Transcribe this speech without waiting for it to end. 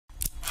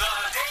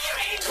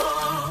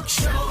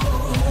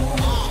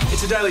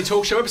It's a daily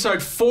talk show,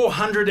 episode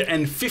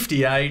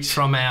 458.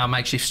 From our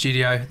makeshift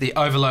studio, the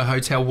Overlook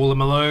Hotel,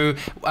 Woolloomooloo.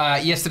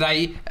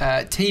 Yesterday,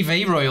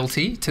 TV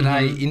royalty.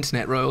 Today,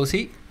 internet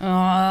royalty.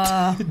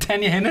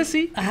 Tanya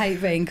Hennessy. I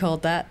hate being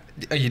called that.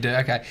 Oh, you do?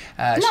 Okay.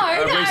 No.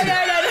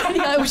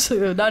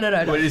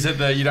 What is it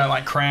that you don't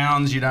like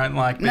crowns? You don't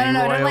like being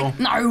I royal?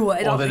 don't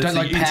Don't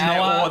like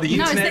power? Or the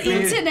No, internet? it's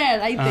the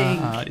internet, I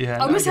think. Yeah,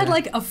 I almost had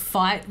like a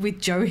fight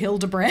with Joe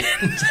Hildebrand.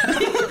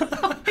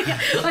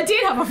 I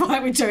did have a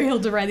fight with Joe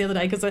Hildebrand the other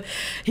day because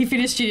he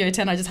finished Studio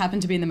 10. I just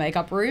happened to be in the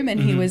makeup room and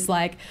he was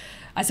like,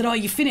 I said, oh,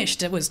 you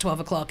finished? It was 12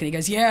 o'clock. And he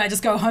goes, yeah, I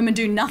just go home and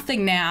do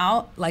nothing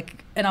now.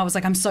 And I was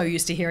like, I'm so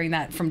used to hearing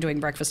that from doing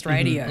breakfast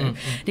radio. And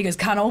he goes,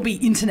 can't all be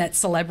internet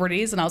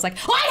celebrities? And I was like,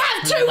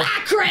 I have two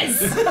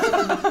acres!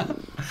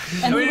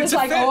 And he was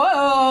like,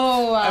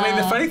 whoa. I mean,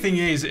 the funny thing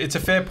is, it's a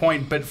fair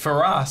point, but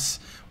for us,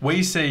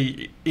 we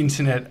see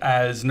internet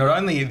as not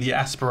only the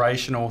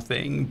aspirational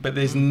thing, but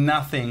there's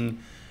nothing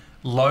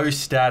low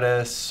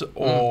status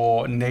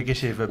or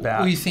negative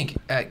about. Well, you think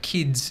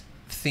kids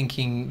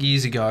thinking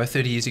years ago,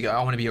 30 years ago,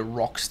 I want to be a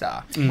rock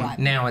star. Right.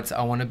 Now it's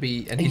I want to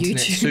be an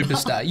internet YouTuber.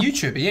 superstar.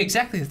 YouTuber, yeah,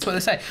 exactly. That's what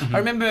they say. I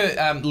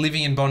remember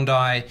living in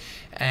Bondi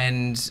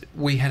and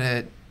we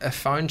had a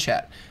phone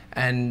chat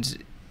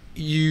and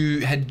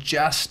you had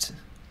just...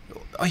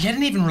 Oh, you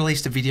hadn't even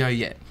released a video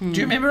yet. Do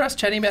you remember us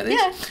chatting about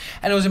this? Yeah.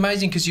 And it was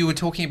amazing because you were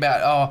talking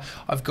about,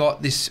 I've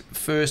got this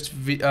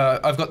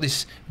I've got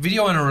this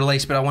video on a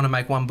release, but I want to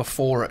make one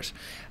before it.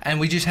 And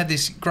we just had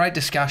this great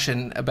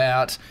discussion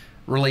about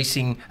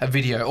releasing a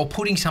video or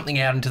putting something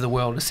out into the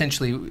world,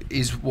 essentially,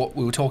 is what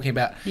we were talking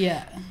about.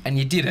 Yeah. And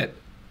you did it,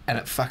 and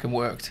it fucking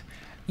worked.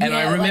 And Yeah,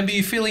 I remember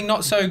you feeling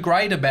not so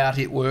great about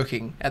it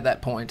working at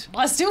that point.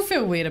 I still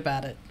feel weird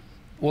about it.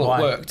 Well, Why?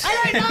 it worked.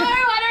 I don't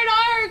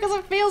know, because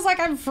it feels like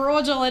I'm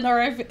fraudulent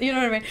or, you know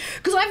what I mean?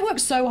 Because I've worked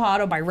so hard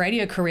on my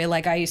radio career.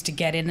 Like, I used to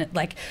get in at,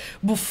 like,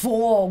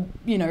 before,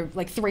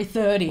 like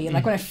 3:30.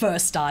 Like, when I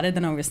first started,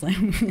 then obviously,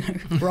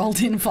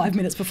 rolled in 5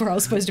 minutes before I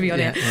was supposed to be on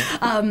air.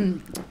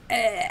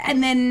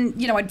 And then,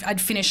 I'd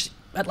finish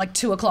at like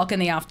 2 o'clock in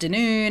the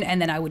afternoon,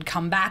 and then I would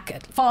come back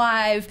at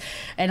 5,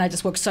 and I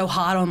just worked so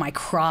hard on my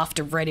craft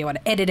of radio. I'd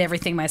edit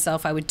everything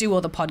myself. I would do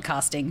all the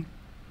podcasting.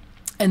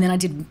 And then I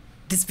did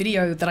this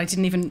video that I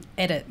didn't even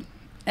edit,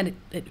 and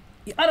it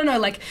I don't know,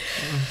 like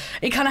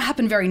it kind of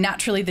happened very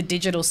naturally, the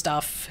digital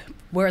stuff,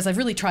 whereas I've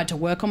really tried to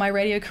work on my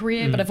radio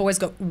career, but I've always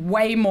got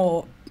way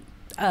more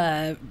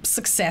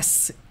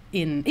success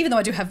in, even though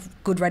I do have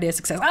good radio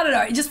success, I don't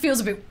know, it just feels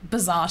a bit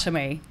bizarre to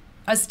me.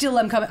 I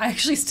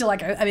actually still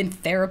I'm in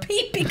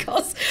therapy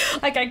because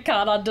like I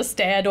can't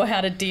understand or how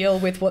to deal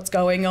with what's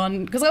going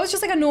on, because I was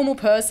just like a normal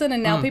person,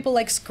 and now people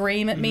like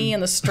scream at me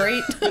in the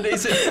street. But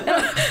is it,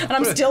 and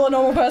I'm still a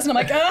normal person. I'm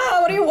like,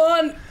 what do you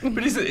want?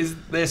 but is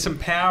there some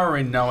power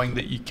in knowing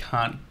that you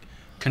can't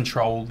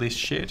control this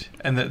shit,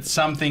 and that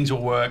some things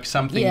will work,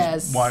 some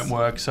things won't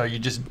work, so you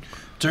just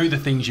do the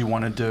things you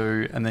want to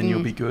do, and then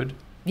you'll be good?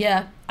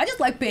 Yeah, I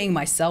just like being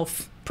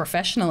myself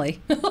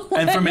professionally.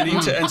 And from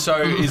and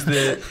so is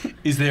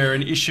there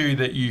an issue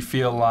that you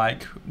feel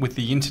like with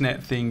the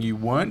internet thing you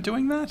weren't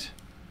doing that?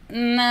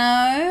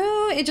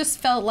 No, it just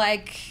felt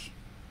like,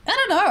 I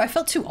don't know, I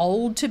felt too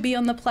old to be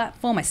on the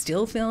platform. I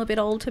still feel a bit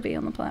old to be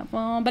on the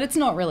platform, but it's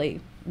not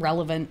really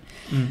relevant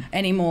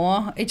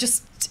anymore.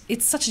 It's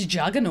such a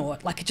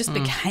juggernaut. Like, it just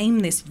became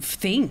this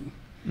thing.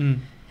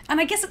 And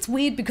I guess it's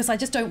weird because I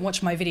just don't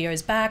watch my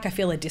videos back. I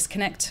feel a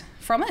disconnect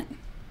from it.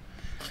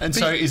 And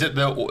so is it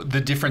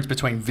the difference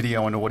between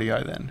video and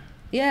audio then?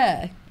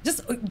 Yeah.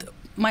 Just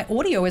my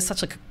audio is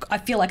I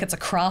feel like it's a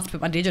craft,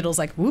 but my digital's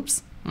like,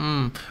 whoops.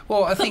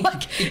 Well, I think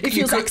like, it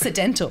feels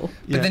accidental.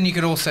 But then you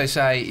could also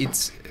say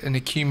it's an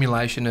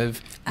accumulation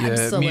of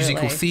your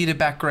musical theatre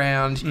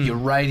background, your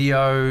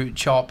radio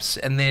chops,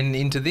 and then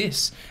into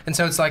this. And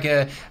so it's like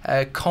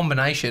a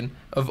combination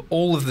of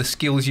all of the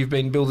skills you've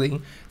been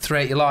building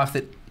throughout your life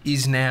that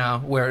is now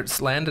where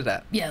it's landed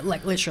at. Yeah,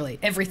 like literally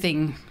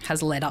everything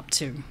has led up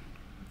to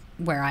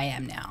where I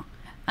am now.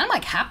 I'm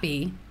like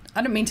happy.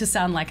 I don't mean to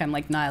sound like I'm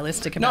like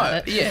nihilistic about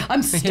it. Yeah.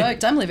 I'm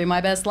stoked. I'm living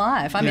my best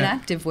life. I'm in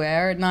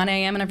activewear at 9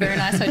 a.m. in a very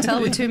nice hotel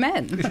with 2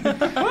 men.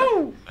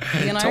 Woo!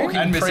 Talking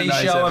And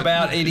pre-show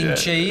about eating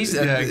cheese.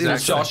 Yeah,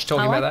 exactly. Josh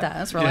talking I like about that.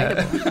 That's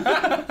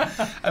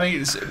relatable. I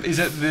mean, is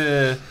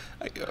it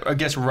I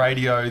guess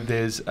radio,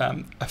 there's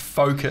a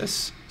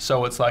focus,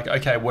 so it's like,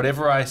 okay,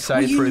 whatever I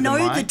say through the mic.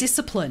 You know the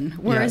discipline,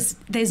 whereas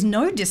there's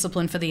no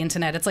discipline for the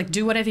internet. It's like,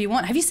 do whatever you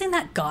want. Have you seen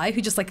that guy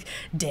who just like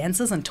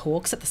dances and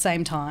talks at the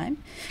same time?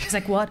 He's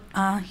like, what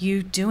are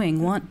you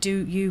doing? What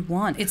do you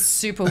want? It's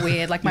super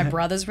weird. Like, my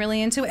brother's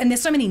really into it. And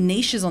there's so many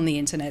niches on the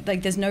internet.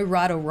 Like, there's no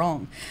right or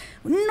wrong.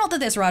 Not that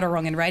there's right or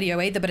wrong in radio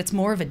either, but it's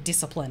more of a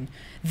discipline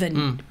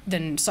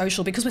than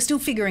social, because we're still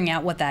figuring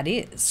out what that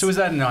is. So is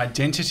that an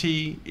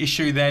identity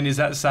issue then? Is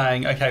that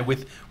saying, okay,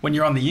 when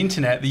you're on the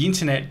internet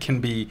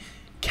can be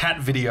cat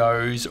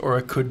videos, or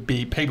it could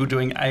be people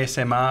doing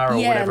ASMR or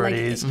whatever it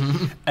is.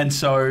 And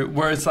so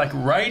whereas like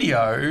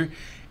radio,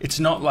 it's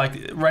not like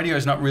radio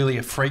is not really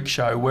a freak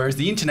show, whereas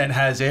the internet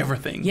has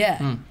everything.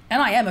 Yeah.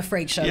 And I am a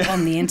freak show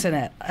on the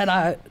internet, and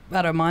I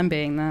don't mind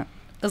being that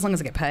as long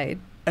as I get paid.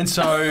 And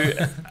so,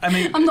 I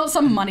mean, I'm not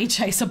some money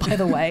chaser, by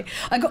the way.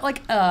 I got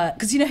like,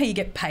 because you know how you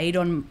get paid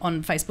on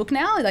Facebook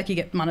now, like you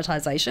get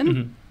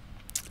monetization.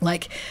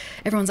 Like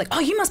everyone's like, oh,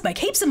 you must make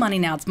heaps of money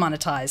now it's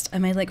monetized. I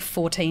made like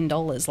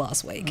 $14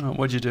 last week.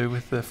 What'd you do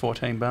with the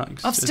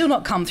 $14? I've still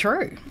not come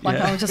through. Like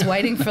I was just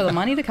waiting for the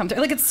money to come through.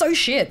 Like it's so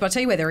shit. But I'll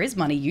tell you where there is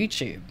money,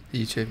 YouTube.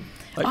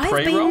 Like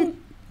pre-roll?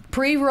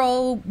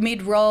 Pre-roll,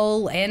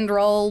 mid-roll,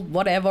 end-roll,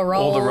 whatever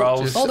roll. All the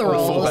rolls. All the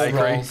rolls. Full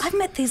bakery. I've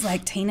met these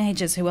like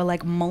teenagers who are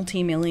like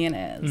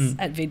multi-millionaires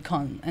at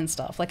VidCon and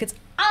stuff. Like it's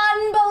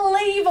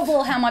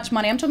unbelievable how much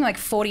money. I'm talking like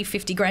 40,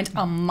 50 grand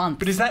a month.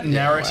 But is that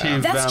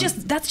narrative...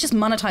 That's just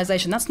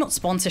monetization. That's not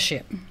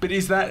sponsorship. But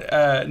is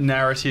that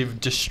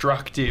narrative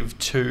destructive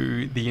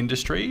to the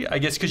industry? I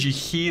guess because you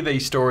hear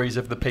these stories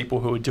of the people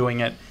who are doing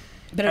it.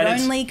 But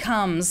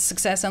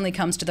success only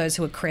comes to those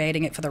who are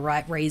creating it for the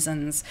right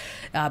reasons,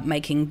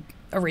 making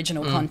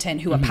original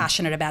content, who are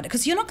passionate about it.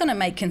 Because you're not going to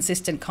make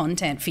consistent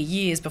content for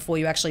years before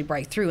you actually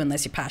break through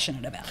unless you're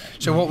passionate about it.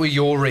 So what were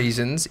your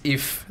reasons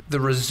if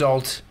the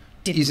result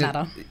didn't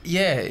matter?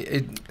 Yeah.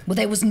 Well,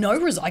 there was no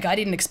result. Like, I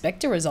didn't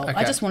expect a result. Okay.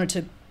 I just wanted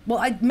to... Well,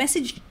 I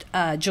messaged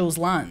Jules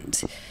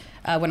Lund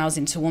when I was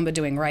in Toowoomba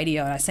doing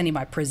radio, and I sent him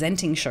my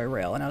presenting show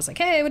reel, and I was like,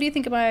 hey, what do you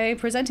think of my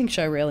presenting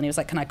show reel? And he was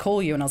like, can I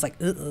call you? And I was like,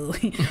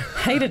 he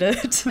hated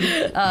it.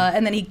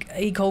 And then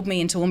he called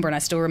me in Toowoomba, and I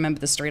still remember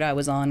the street I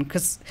was on,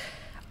 because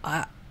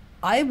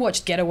I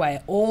watched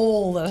Getaway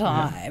all the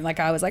time. Like,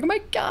 I was like, oh my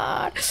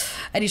God.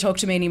 And he talked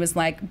to me, and he was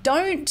like,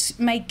 don't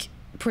make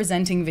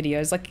presenting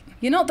videos. Like,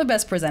 you're not the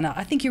best presenter.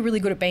 I think you're really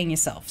good at being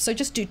yourself. So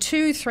just do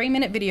 2-3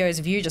 minute videos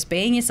of you just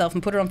being yourself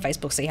and put it on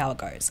Facebook, see how it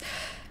goes.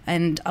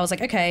 And I was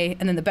like, okay.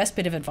 And then the best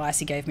bit of advice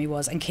he gave me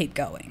was, and keep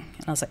going.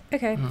 And I was like,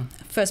 okay.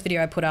 First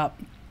video I put up,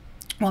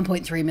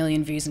 1.3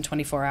 million views in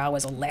 24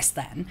 hours or less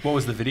than. What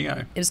was the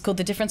video? It was called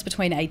The Difference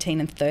Between 18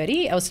 and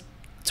 30. I was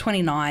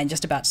 29,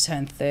 just about to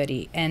turn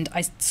 30. And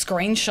I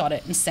screenshot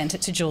it and sent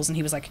it to Jules, and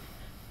he was like,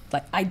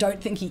 I don't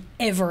think he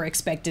ever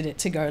expected it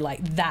to go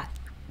like that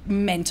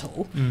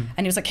mental. And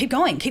he was like, keep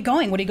going.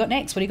 What do you got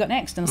next? And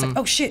I was like,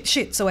 oh,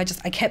 shit. So I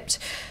kept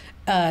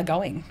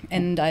going,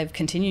 and I've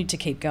continued to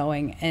keep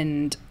going.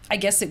 And I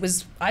guess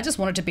I just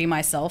wanted to be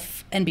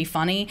myself and be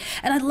funny.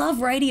 And I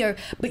love radio,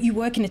 but you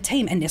work in a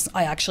team. And yes,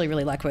 I actually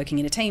really like working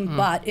in a team,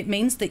 but it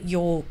means that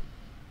your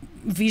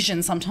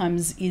vision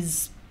sometimes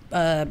is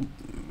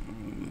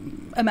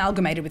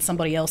amalgamated with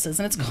somebody else's,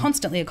 and it's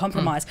constantly a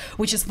compromise,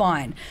 which is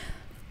fine.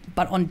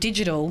 But on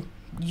digital,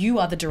 you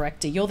are the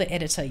director, you're the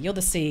editor, you're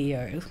the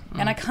CEO.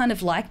 And I kind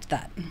of liked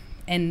that.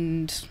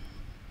 And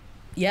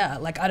yeah,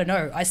 like, I don't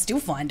know, I still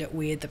find it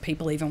weird that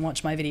people even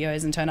watch my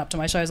videos and turn up to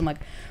my shows. I'm like,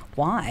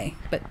 why?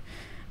 But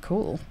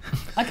cool.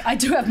 Like, I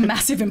do have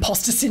massive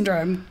imposter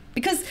syndrome,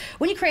 because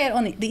when you create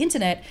on the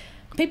internet,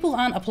 people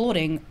aren't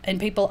applauding, and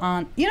people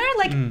aren't,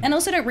 and I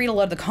also don't read a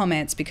lot of the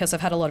comments, because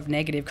I've had a lot of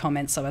negative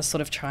comments, so I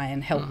sort of try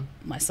and help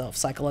myself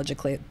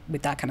psychologically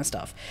with that kind of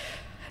stuff.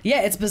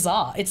 Yeah, it's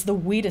bizarre. It's the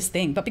weirdest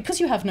thing. But because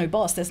you have no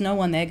boss, there's no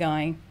one there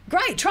going,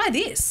 great, try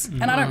this.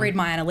 And I don't read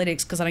my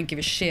analytics because I don't give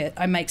a shit.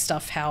 I make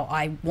stuff how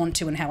I want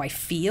to and how I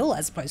feel,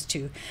 as opposed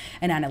to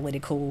an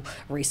analytical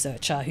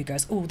researcher who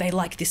goes, oh, they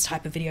like this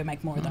type of video,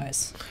 make more of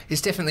those.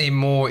 It's definitely a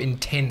more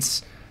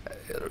intense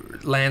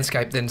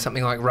landscape than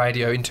something like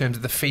radio in terms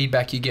of the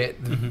feedback you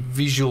get, the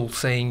visual,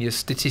 seeing your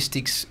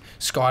statistics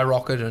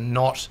skyrocket and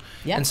not.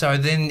 Yep. And so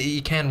then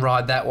you can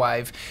ride that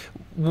wave.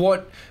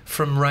 What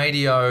from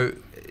radio...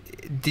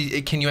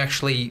 can you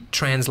actually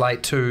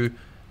translate to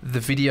the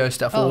video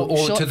stuff, or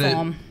to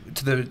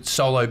the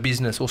solo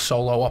business or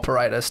solo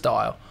operator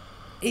style?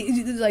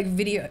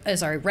 Radio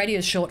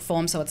is short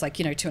form, so it's like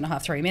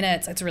 2.5-3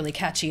 minutes. It's really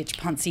catchy, it's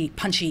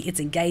punchy, it's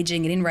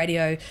engaging. And in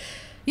radio,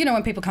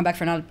 when people come back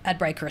for an ad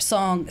break or a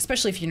song,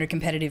 especially if you're in a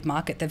competitive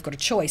market, they've got a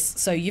choice.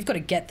 So you've got to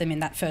get them in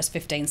that first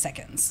 15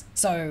 seconds.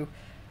 So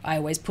I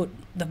always put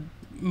the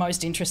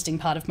most interesting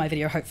part of my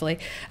video, hopefully,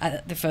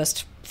 the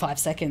first 5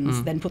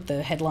 seconds, then put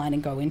the headline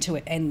and go into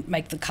it, and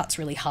make the cuts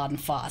really hard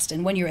and fast.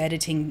 And when you're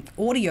editing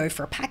audio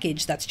for a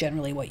package, that's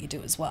generally what you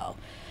do as well.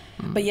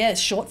 But yeah, it's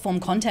short form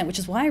content, which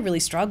is why I really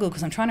struggle,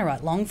 because I'm trying to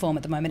write long form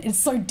at the moment. It's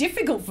so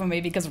difficult for me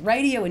because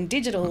radio and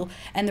digital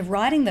and the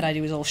writing that I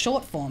do is all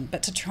short form,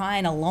 but to try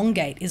and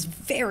elongate is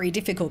very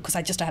difficult because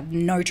I just have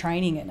no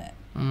training in it.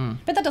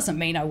 But that doesn't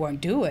mean I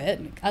won't do it.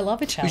 I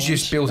love a challenge. You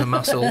just built a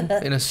muscle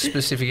in a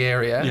specific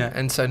area,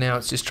 and so now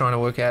it's just trying to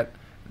work out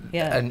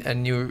a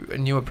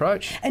new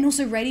approach. And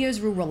also, radio is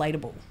real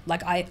relatable.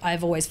 Like,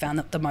 I've always found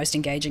that the most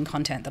engaging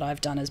content that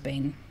I've done has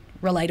been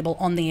relatable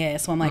on the air.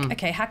 So I'm like,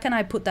 okay, how can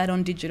I put that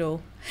on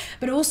digital?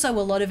 But also,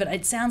 a lot of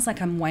it sounds like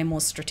I'm way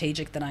more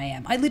strategic than I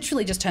am. I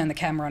literally just turn the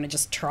camera on and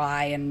just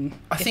try, and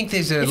I think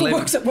there's a if it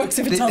works, it works.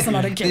 If it doesn't,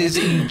 I don't care. There's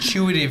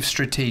intuitive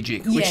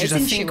strategic, which is I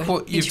think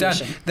what you've done.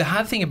 The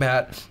hard thing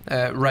about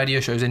radio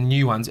shows and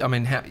new ones, I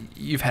mean,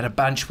 you've had a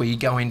bunch where you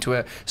go into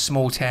a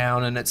small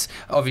town and it's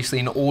obviously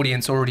an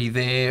audience already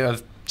there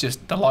of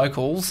just the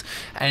locals,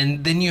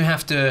 and then you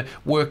have to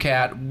work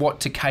out what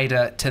to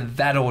cater to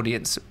that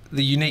audience.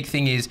 The unique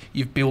thing is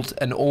you've built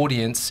an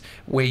audience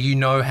where you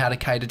know how to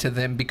cater to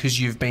them because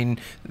you've been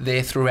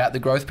there throughout the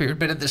growth period.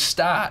 But at the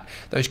start,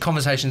 those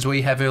conversations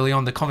we have early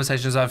on, the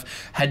conversations I've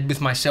had with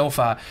myself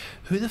are,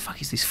 who the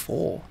fuck is this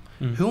for?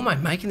 Who am I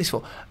making this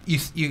for?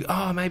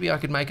 Maybe I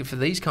could make it for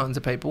these kinds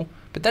of people,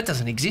 but that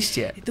doesn't exist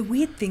yet. The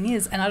weird thing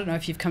is, and I don't know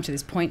if you've come to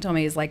this point,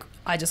 Tommy, is like,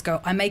 I just go,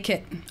 I make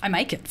it,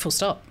 full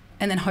stop.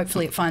 And then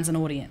hopefully it finds an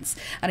audience.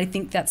 And I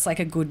think that's like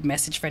a good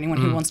message for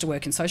anyone who wants to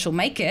work in social.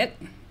 Make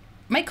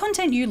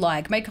content you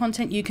like, make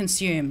content you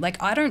consume.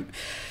 Like, I don't,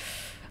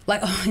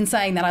 like, in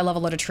saying that, I love a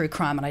lot of true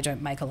crime and I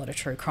don't make a lot of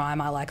true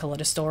crime. I like a lot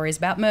of stories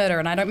about murder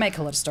and I don't make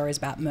a lot of stories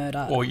about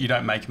murder. Or you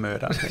don't make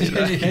murder.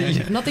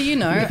 Not that you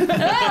know.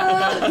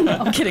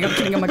 I'm kidding.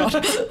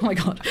 Oh my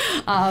God.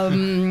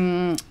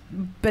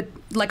 But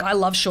like, I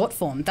love short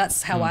form.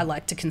 That's how I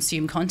like to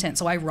consume content.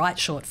 So I write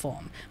short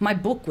form. My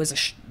book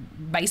was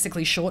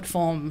basically short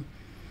form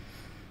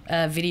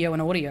video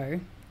and audio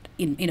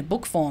in a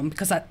book form,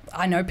 because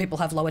I know people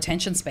have low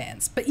attention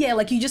spans. But yeah,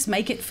 like, you just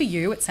make it for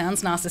you. It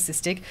sounds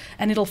narcissistic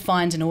and it'll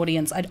find an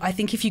audience. I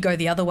think if you go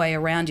the other way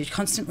around, you're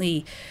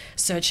constantly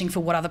searching for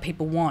what other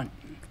people want.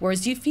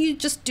 Whereas if you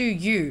just do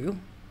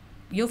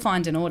you'll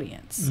find an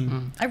audience.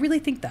 I really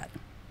think that.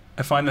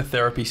 I find the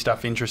therapy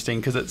stuff interesting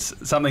because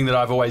it's something that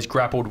I've always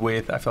grappled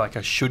with. I feel like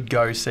I should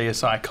go see a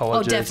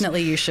psychologist. Oh,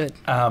 definitely you should.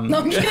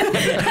 No, but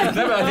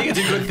I think it's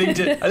a good thing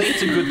to. I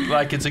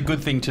think it's a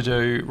good thing to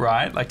do,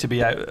 right? Like, to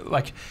be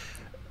like,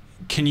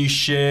 can you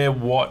share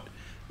what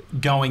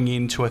going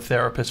into a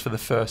therapist for the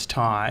first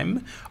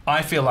time?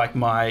 I feel like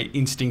my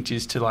instinct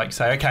is to like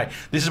say, okay,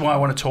 this is what I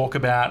want to talk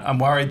about. I'm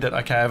worried that,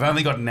 okay, I've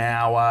only got an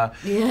hour.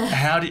 Yeah.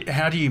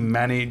 How do you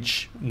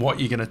manage what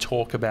you're going to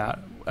talk about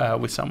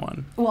with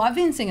someone? Well, I've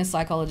been seeing a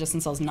psychologist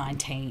since I was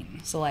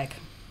 19. So like,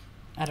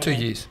 I don't know.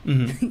 2 years.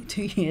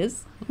 2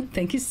 years.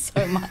 Thank you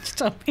so much,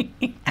 Tommy.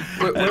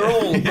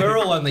 We're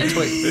all only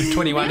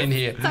 21 in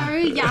here. So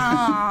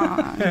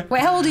young.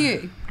 Wait, how old are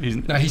you?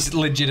 He's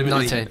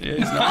legitimately 19. Yeah,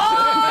 he's not. Oh!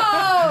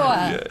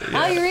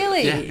 Are you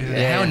really?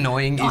 Yeah. How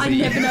annoying is I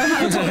he? never know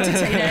how to talk to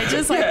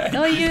teenagers. Like,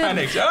 oh, you're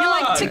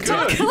like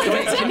TikTok.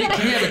 Can you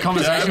have a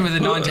conversation with a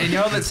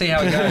 19-year-old? Let's see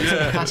how it goes.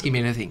 Ask him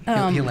anything.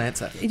 He'll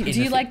answer. Do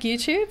you like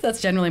YouTube? That's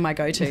generally my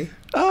go-to.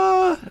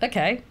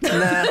 Okay.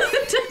 Nah.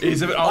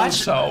 He's an old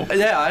soul.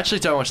 Yeah, I actually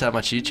don't watch that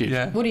much YouTube.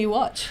 Yeah. What do you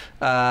watch?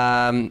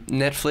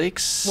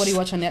 Netflix. What do you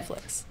watch on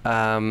Netflix?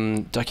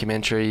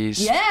 Documentaries.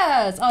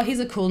 Yes. Oh, he's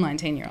a cool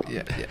 19-year-old.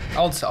 Yeah.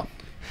 Old soul.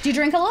 Do you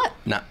drink a lot?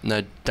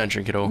 No, don't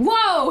drink at all.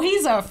 Whoa,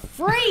 he's a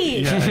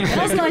freak. When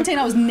I was 19,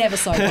 I was never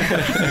sober.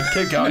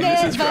 Keep going.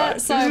 This is Never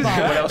great. sober.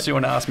 What else do you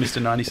want to ask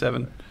Mr.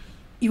 97?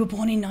 You were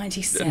born in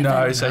 97.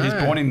 No, so he's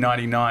born in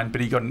 99,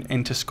 but he got an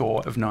enter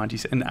score of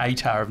 97, an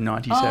ATAR of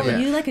 97. Oh,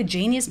 you're like a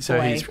genius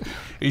boy. So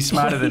he's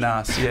smarter than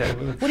us, yeah.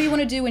 What do you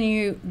want to do when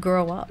you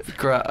grow up?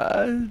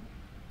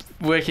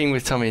 Working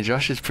with Tommy and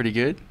Josh is pretty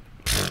good.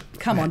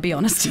 Come on, be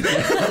honest. You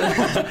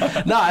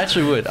No, I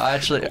actually would.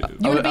 want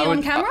to be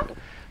on camera?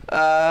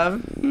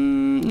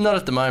 Not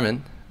at the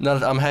moment.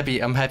 I'm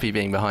happy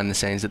being behind the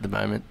scenes at the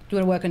moment. Do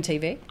you want to work on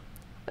TV?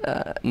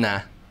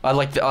 Nah. I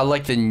like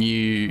the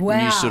new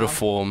sort of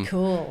form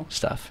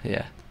stuff.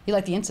 Yeah. You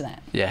like the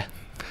internet? Yeah.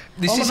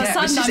 All of a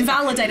sudden, I'm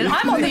validated.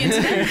 I'm on the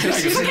internet.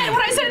 Forget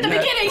what I said at the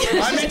beginning.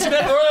 I'm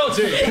internet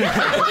royalty.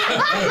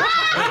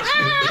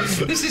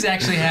 This is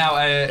actually how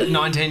a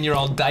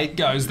 19-year-old date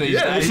goes these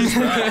days.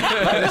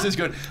 This is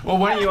good. Well,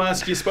 why don't you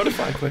ask your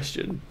Spotify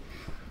question?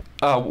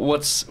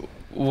 What's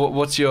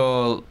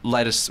your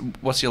latest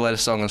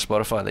song on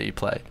Spotify that you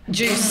played?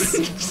 Juice.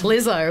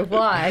 Lizzo.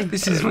 Why?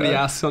 This is what he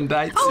asks on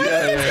dates. Oh,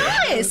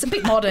 that's nice. A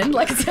bit modern.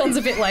 Like, it sounds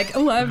a bit like,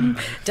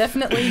 I've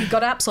definitely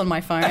got apps on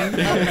my phone.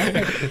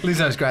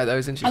 Lizzo's great though,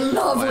 isn't she? I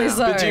love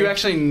Lizzo. But do you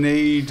actually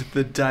need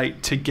the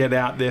date to get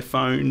out their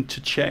phone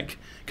to check?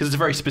 Because it's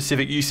very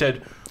specific. You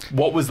said,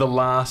 what was the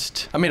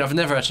last... I mean, I've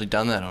never actually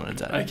done that on a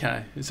date.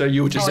 Okay. So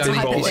you were just... it's a spitballing.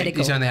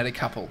 hypothetical. He's only had a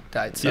couple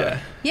dates. So. Yeah.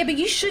 Yeah, but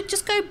you should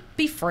just go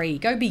be free.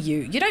 Go be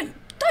you. You don't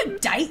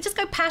date. Just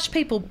go pash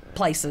people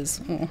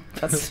places. Oh,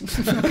 that's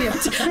you're gonna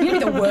be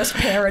the worst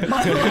parent,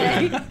 by the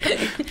way.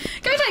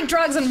 Go take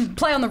drugs and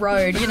play on the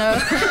road. You know.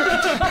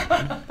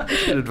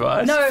 Good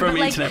advice from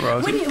internet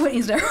royalty. When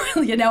internet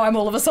royalty, you know, I'm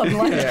all of a sudden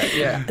like,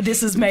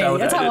 this is me.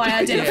 Validated. That's how I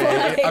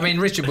identify. I mean,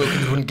 Richard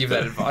Wilkins wouldn't give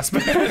that advice.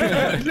 But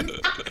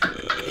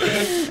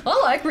I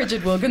like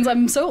Richard Wilkins.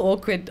 I'm so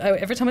awkward.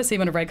 Every time I see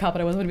him on a red carpet,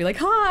 I always want to be like,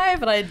 hi,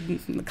 but I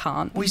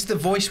can't. Well, he's the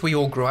voice we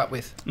all grew up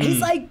with. He's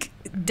like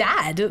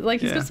dad.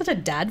 Like, he's got such a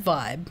dad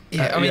vibe.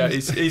 Yeah, I mean,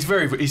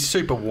 he's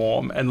super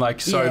warm and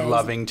like so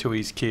loving to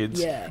his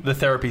kids. Yeah. The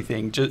therapy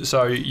thing.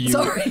 Sorry.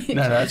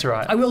 No, that's all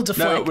right. I will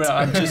deflect.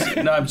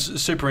 I'm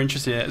super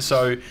interested in it.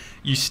 So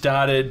you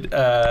started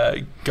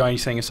going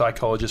seeing a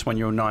psychologist when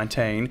you were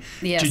 19.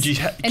 Yes.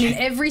 And in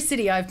every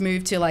city I've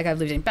moved to, like I've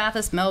lived in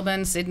Bathurst,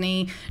 Melbourne,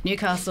 Sydney,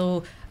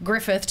 Newcastle,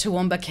 Griffith,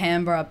 Toowoomba,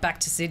 Canberra, back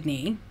to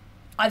Sydney.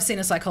 I've seen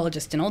a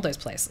psychologist in all those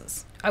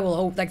places. I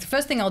will, like, the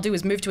first thing I'll do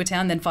is move to a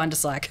town, then find a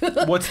psych.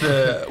 What's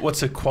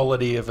the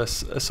quality of a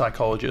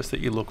psychologist that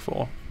you look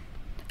for?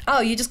 Oh,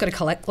 you just got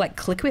to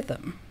click with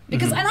them.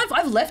 Because and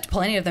I've left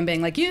plenty of them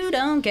being like, you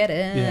don't get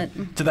it. Yeah.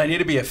 Do they need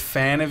to be a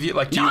fan of you?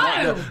 Like, do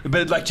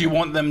you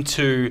want them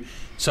to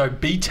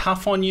be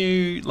tough on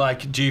you?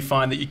 Like, do you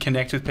find that you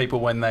connect with people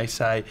when they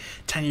say,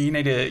 Tanya, you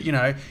need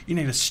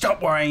to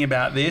stop worrying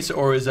about this,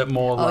 or is it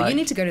more like, you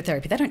need to go to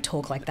therapy? They don't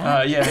talk like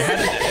that. Yeah.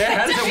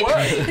 How does it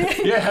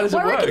work? Yeah, how does it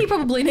work? I reckon you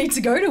probably need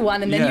to go to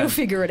one, and then you'll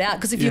figure it out.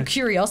 Because if your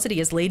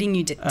curiosity is leading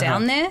you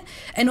down there,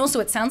 and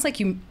also it sounds like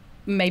you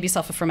maybe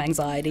suffer from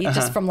anxiety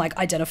just from like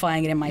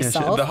identifying it in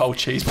myself. Yeah, the whole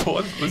cheese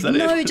board, was that it?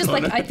 No, just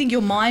like I think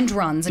your mind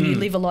runs and you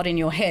live a lot in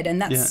your head,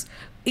 and that's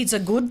it's a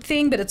good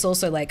thing, but it's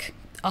also like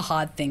a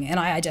hard thing, and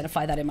I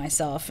identify that in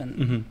myself,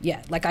 and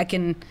like I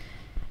can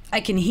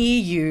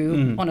hear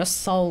you on a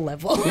soul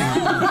level.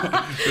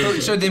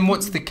 So then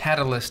what's the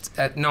catalyst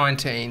at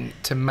 19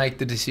 to make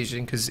the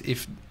decision? Because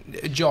if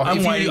Josh,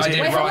 I'm 20,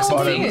 how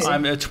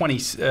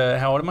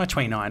old am I?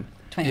 29.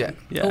 29.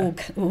 Yeah.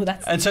 Ooh,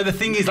 that's and so the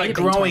thing is, like,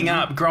 growing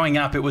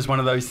up, it was one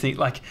of those things,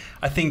 like,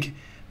 I think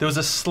there was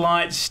a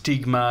slight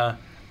stigma,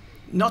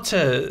 not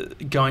to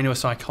going to a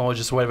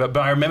psychologist or whatever, but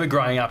I remember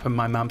growing up and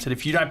my mum said,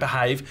 if you don't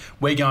behave,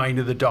 we're going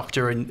to the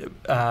doctor and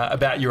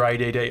about your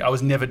ADD. I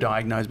was never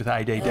diagnosed with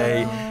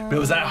ADD, but it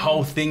was that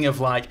whole thing of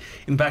like,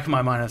 in the back of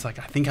my mind, I was like,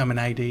 I think I'm an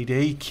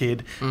ADD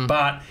kid,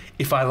 but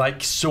if I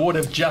like sort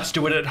of just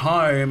do it at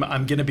home,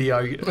 I'm going to be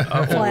all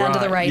fly under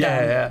the radar.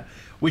 Yeah.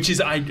 Which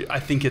is, I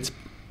think it's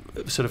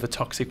sort of a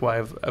toxic way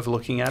of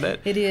looking at it.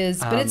 It is,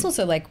 but it's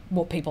also like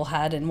what people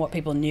had and what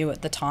people knew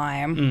at the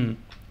time.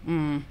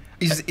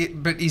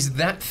 Is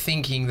that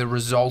thinking the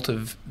result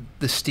of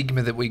the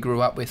stigma that we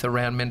grew up with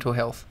around mental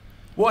health?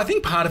 Well, I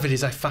think part of it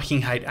is I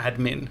fucking hate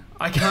admin.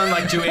 I can't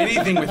like do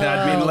anything with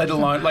admin, let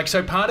alone like.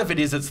 So part of it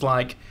is it's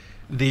like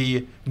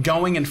the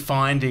going and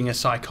finding a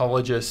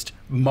psychologist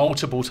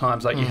multiple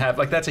times, like you have,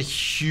 like that's a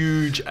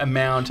huge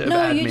amount of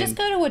admin. You just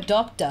go to a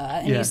doctor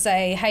and you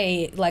say,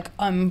 hey, like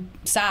I'm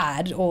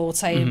sad, or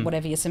say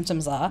whatever your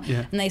symptoms are,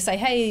 and they say,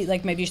 hey,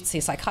 like maybe you should see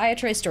a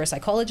psychiatrist or a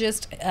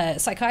psychologist. A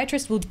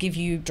psychiatrist will give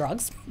you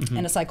drugs,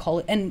 and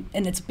a and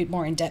it's a bit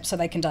more in depth, so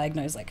they can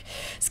diagnose like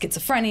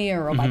schizophrenia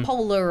or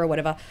bipolar or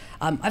whatever.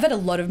 I've had a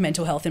lot of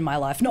mental health in my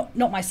life, not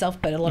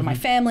myself, but a lot of my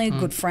family,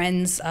 good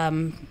friends.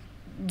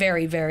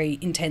 Very, very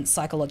intense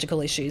psychological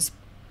issues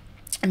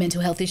and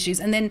mental health issues.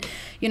 And then,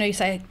 you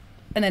say,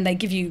 and then they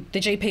give you,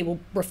 the GP will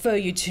refer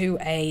you to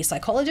a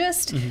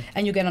psychologist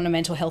and you get on a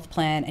mental health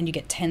plan and you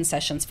get 10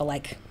 sessions for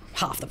like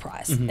half the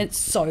price. It's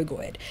so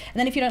good. And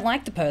then if you don't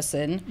like the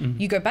person,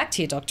 you go back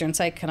to your doctor and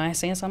say, can I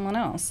see someone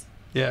else?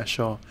 Yeah,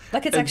 sure.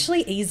 Like it's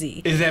actually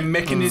easy. Is there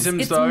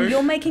mechanisms though?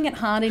 You're making it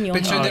hard in your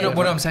head. But so then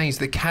what I'm saying is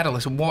the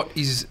catalyst.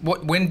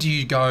 When do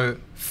you go,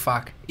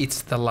 fuck,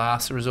 it's the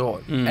last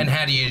resort? And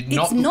how do you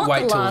not wait till then? It's not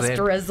the last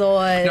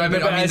resort. No,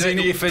 but I mean,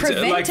 if it's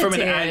like from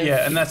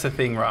and that's the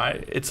thing,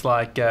 right? It's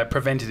like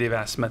preventative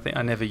asthma thing.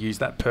 I never used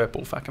that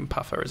purple fucking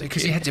puffer as a kid.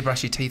 Because you had to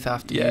brush your teeth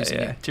after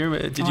using it. Do you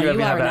remember, did you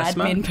ever have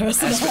asthma? Admin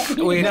person.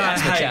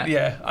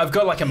 I've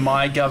got like a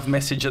MyGov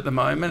message at the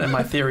moment, and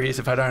my theory is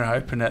if I don't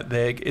open it,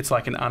 it's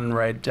like an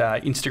unread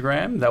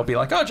Instagram. They'll be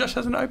like, oh, Josh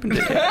hasn't opened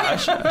it yet. I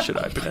should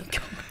open it.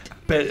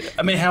 But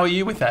I mean, how are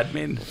you with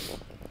admin?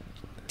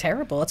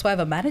 Terrible. That's why I have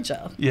a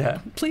manager. Yeah.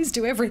 Please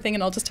do everything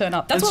and I'll just turn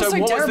up. That's what's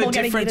so terrible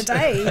getting here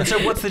today. And so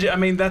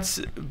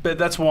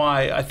that's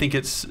why I think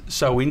it's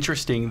so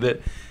interesting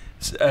that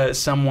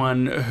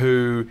someone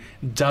who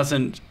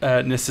doesn't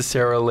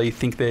necessarily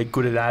think they're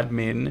good at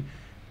admin,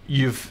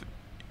 you've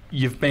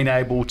been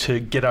able to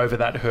get over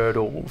that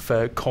hurdle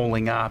for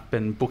calling up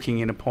and booking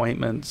in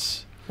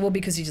appointments. Well,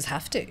 because you just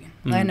have to.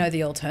 I know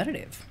the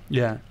alternative.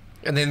 Yeah.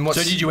 And then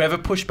so did you ever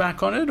push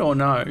back on it or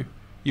no?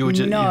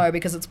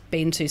 Because it's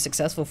been too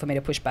successful for me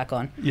to push back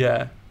on.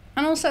 Yeah.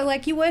 And also,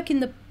 like, you work in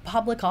the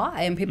public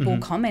eye and people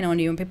comment on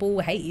you and people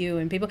hate you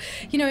and people,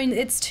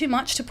 it's too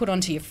much to put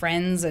onto your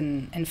friends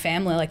and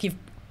family. Like,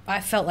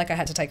 I felt like I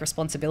had to take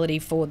responsibility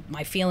for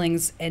my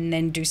feelings and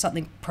then do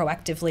something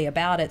proactively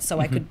about it so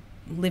I could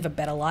live a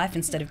better life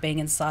instead of being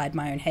inside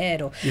my own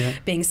head or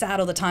being sad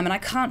all the time. And I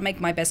can't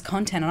make my best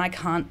content and I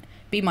can't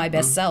be my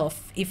best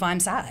self if I'm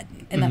sad.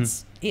 And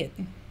that's it.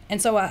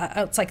 And so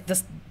it's like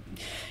this.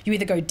 You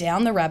either go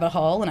down the rabbit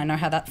hole, and I know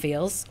how that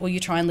feels, or you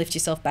try and lift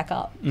yourself back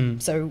up.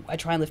 So I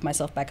try and lift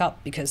myself back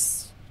up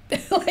because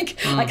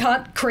I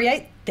can't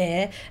create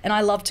there, and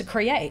I love to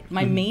create.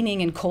 My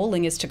meaning and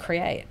calling is to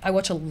create. I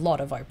watch a lot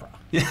of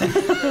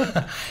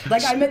Oprah.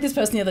 Like, I met this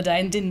person the other day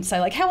and didn't say,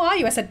 like, how are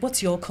you? I said,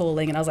 what's your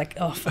calling? And I was like,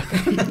 oh, fuck.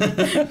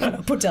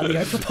 Put down the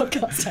Oprah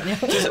podcast, Tanya.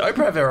 Does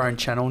Oprah have her own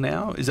channel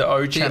now? Is it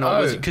O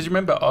channel? Because you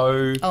remember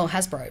O... Oh,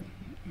 Hasbro.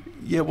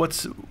 Yeah,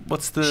 what's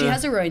the... She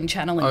has her own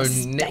channel in the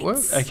States.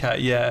 Network? Okay,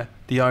 yeah.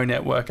 The O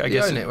Network, I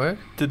guess. The O Network.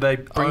 Did they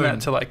bring that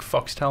to, like,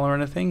 Foxtel or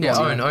anything? Yeah,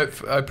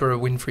 Oprah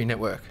Winfrey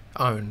Network.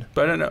 Own.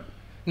 But I don't know.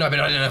 No,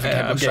 but I don't know if it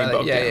came from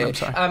Australia.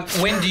 I'm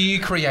sorry. When do you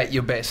create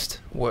your best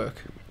work?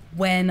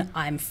 when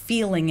I'm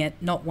feeling it,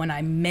 not when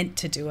I'm meant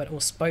to do it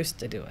or supposed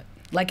to do it.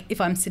 Like if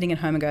I'm sitting at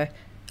home and go,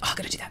 oh, I've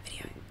got to do that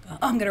video. Oh,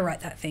 I'm going to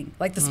write that thing.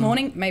 Like this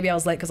morning, maybe I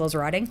was late because I was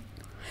writing.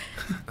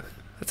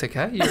 That's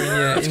okay. You're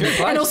in your place.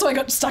 And also I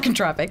got stuck in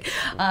traffic.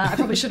 I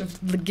probably should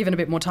have given a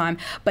bit more time.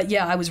 But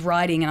yeah, I was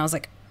writing and I was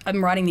like,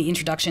 I'm writing the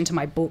introduction to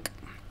my book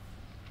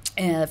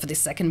for this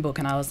second book.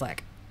 And I was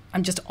like,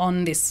 I'm just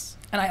on this.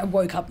 And I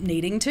woke up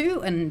needing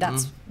to, and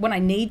that's when I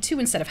need to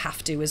instead of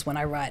have to is when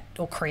I write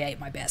or create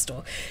my best.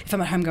 Or if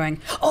I'm at home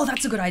going, oh,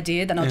 that's a good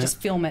idea, then I'll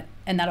just film it,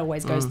 and that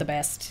always goes the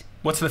best.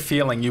 What's the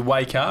feeling? You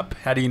wake up,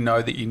 how do you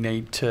know that you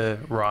need to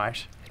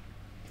write?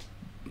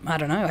 I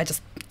don't know. I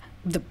just,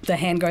 the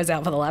hand goes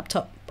out for the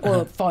laptop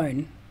or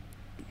phone.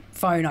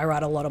 Phone, I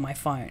write a lot on my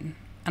phone,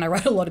 and I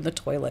write a lot in the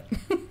toilet.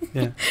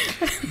 Yeah.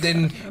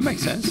 Then that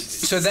makes sense.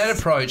 So that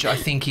approach, I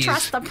think, is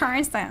trust the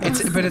process.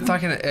 But it's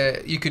like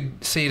you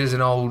could see it as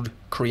an old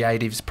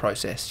creatives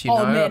process. You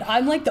know? Man,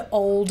 I'm like the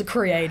old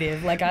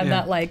creative. Like I'm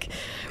that like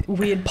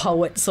weird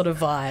poet sort of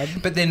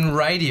vibe. But then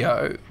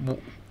radio.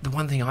 The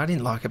one thing I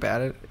didn't like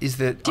about it is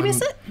that... Do you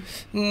miss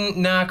it?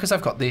 Nah, because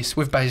I've got this.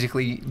 We've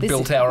basically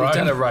built our own. We've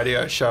done a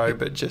radio show,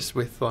 but just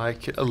with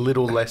like a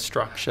little less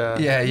structure.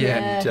 Yeah.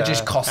 It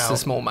just costs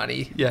us more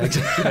money. Yeah,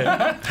 exactly.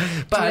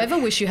 But do you ever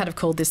wish you had have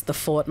called this the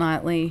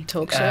fortnightly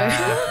talk show?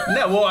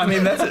 No, well, I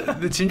mean,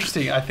 that's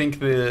interesting. I think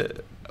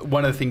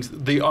one of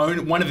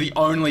the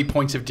only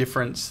points of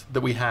difference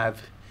that we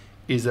have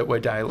is that we're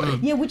daily.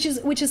 Yeah, which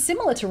is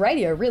similar to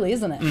radio, really,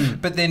 isn't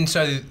it? But then,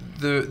 so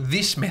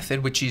this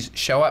method, which is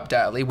show up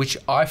daily, which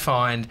I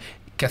find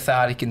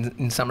cathartic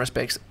in some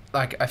respects.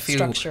 Like I feel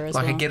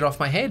like I get it off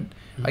my head.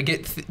 I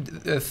get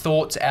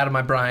thoughts out of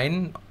my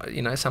brain.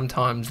 You know,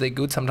 sometimes they're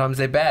good, sometimes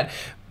they're bad.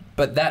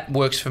 But that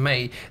works for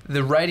me.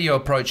 The radio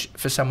approach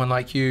for someone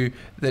like you,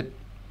 that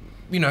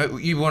you know,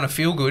 you want to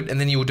feel good and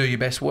then you will do your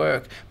best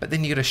work, but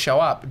then you got to show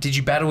up. Did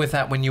you battle with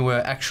that when you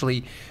were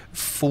actually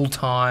full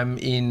time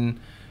in?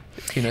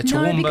 No,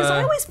 because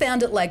I always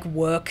found it like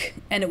work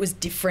and it was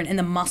different and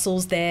the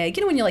muscles there. You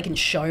know when you're like in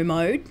show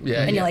mode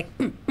and you're like,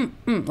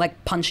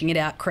 like punching it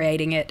out,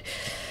 creating it.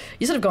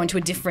 You sort of go into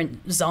a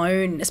different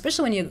zone,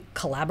 especially when you're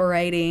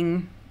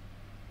collaborating.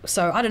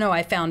 So I don't know,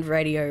 I found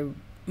radio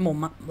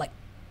more like,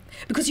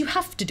 because you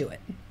have to do it.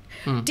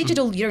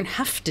 Digital, you don't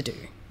have to do.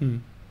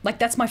 Like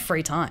that's my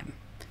free time.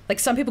 Like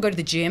some people go to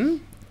the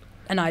gym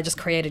and I just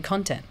created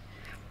content.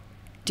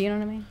 Do you know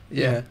what I mean?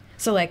 Yeah.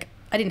 So like,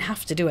 I didn't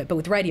have to do it, but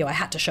with radio, I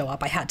had to show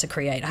up, I had to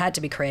create, I had to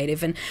be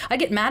creative, and I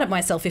get mad at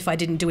myself if I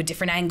didn't do a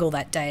different angle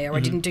that day, or I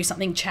didn't do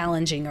something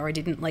challenging, or I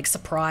didn't like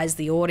surprise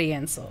the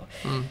audience, or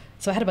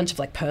so I had a bunch of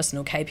like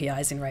personal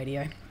KPIs in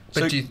radio.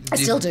 But I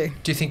still do.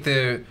 Do you think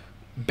the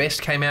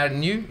best came out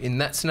in you in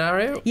that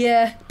scenario?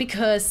 Yeah,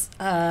 because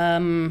I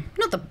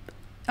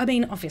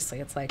mean, obviously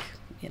it's like,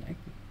 you know,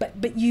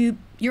 but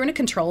you're in a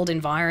controlled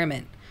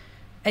environment.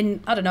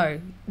 And I don't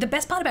know, the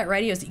best part about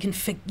radio is that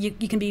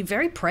you can be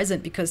very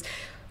present, because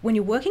when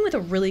you're working with a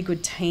really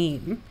good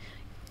team,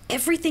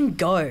 everything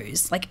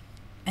goes like,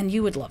 and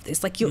you would love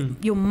this, like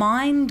your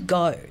mind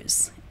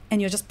goes and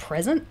you're just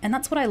present. And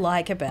that's what I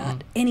like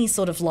about any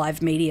sort of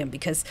live medium,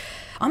 because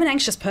I'm an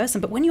anxious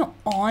person, but when you're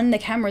on, the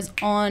camera's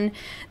on,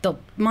 the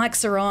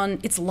mics are on,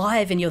 it's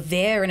live and you're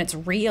there and it's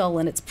real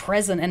and it's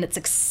present and it's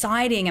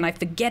exciting, and I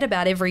forget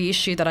about every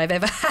issue that I've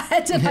ever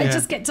had and I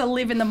just get to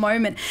live in the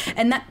moment.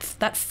 And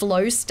that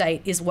flow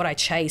state is what I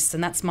chase,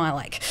 and that's my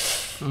like...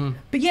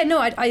 But yeah, no,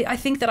 I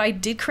think that I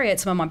did create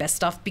some of my best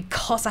stuff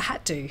because I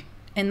had to.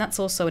 And that's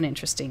also an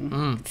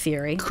interesting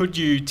theory. Could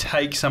you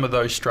take some of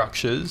those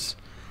structures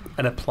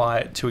and apply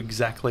it to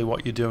exactly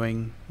what you're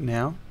doing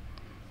now?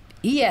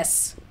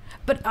 Yes,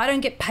 but I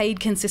don't get paid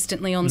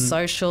consistently on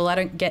social. I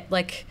don't get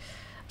like...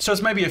 So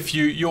it's maybe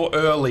you're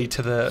early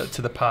to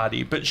the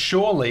party, but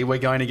surely we're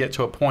going to get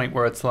to a point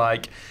where it's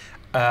like,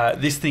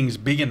 this thing's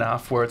big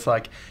enough where it's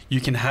like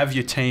you can have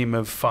your team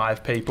of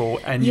 5 people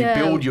and you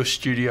build your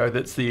studio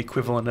that's the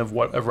equivalent of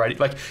what a radio...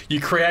 Like you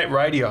create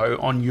radio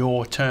on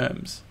your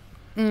terms.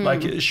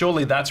 Like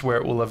surely that's where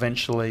it will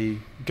eventually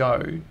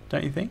go,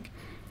 don't you think?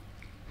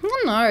 I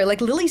don't know,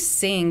 like Lily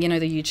Singh, you know,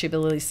 the YouTuber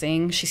Lily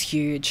Singh, she's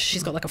huge.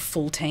 She's got like a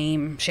full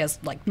team. She has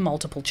like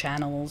multiple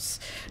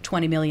channels,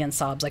 20 million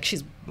subs. Like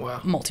she's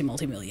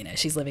multi-millionaire.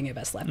 She's living her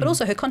best life. But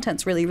also her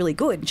content's really, really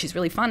good. And she's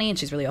really funny and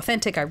she's really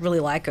authentic. I really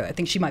like her. I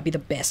think she might be the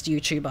best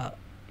YouTuber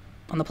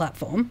on the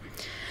platform.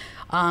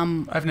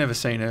 I've never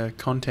seen her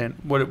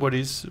content. What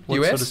US?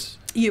 Sort of...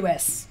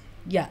 US,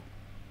 yeah.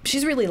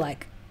 She's really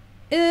like,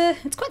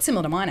 it's quite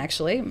similar to mine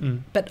actually.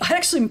 But I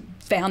actually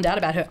found out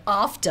about her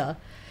after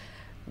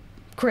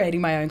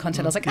creating my own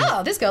content. I was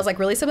like, this girl's like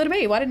really similar to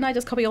me. Why didn't I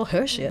just copy all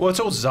her shit? Well, it's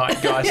all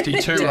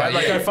zeitgeisty too, right?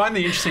 Like I find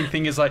the interesting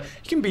thing is like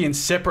you can be in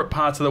separate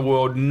parts of the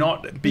world,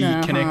 not be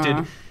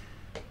connected,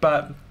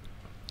 but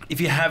if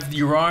you have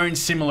your own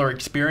similar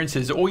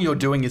experiences, all you're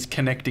doing is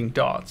connecting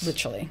dots.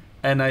 Literally.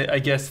 And I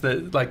guess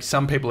that like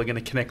some people are going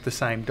to connect the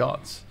same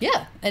dots.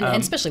 Yeah, and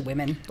especially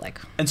women. Like.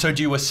 And so,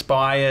 do you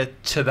aspire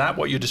to that?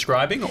 What you're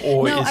describing,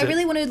 or no? Is I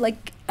really want to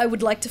like. I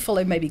would like to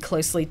follow maybe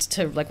closely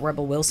to like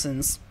Rebel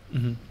Wilson's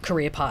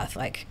career path.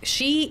 Like,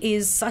 she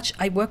is such...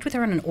 I worked with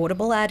her on an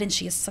Audible ad, and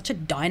she is such a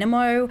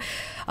dynamo.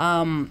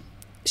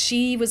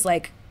 She was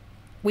like...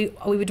 We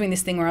were doing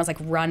this thing where I was like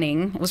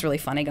running. It was really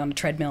funny, going on a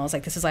treadmill. I was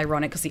like, this is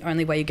ironic because the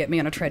only way you get me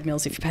on a treadmill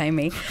is if you pay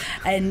me.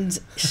 And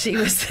she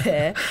was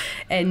there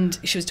and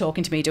she was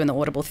talking to me, doing the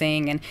Audible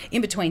thing. And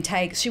in between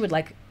takes, she would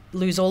like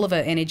lose all of her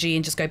energy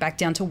and just go back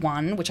down to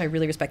one, which I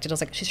really respected. I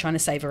was like, she's trying to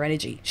save her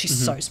energy.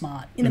 She's so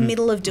smart. In the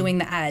middle of doing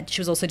the ad,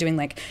 she was also doing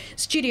like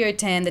Studio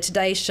 10, The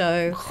Today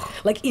Show,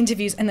 like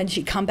interviews. And then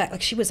she'd come back.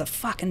 Like, she was a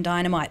fucking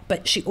dynamite.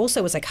 But she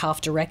also was like half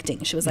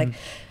directing. She was like...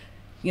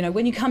 You know,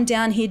 when you come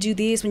down here, do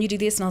this, when you do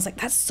this. And I was like,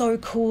 that's so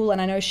cool. And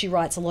I know she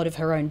writes a lot of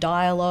her own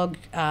dialogue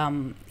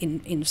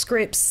in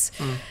scripts.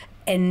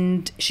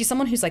 And she's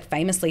someone who's like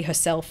famously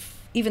herself,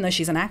 even though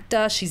she's an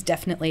actor, she's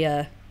definitely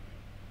a,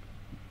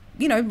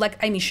 you know, like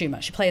Amy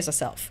Schumer. She plays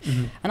herself.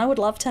 And I would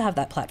love to have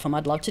that platform.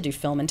 I'd love to do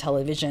film and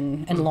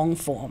television and long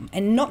form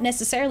and not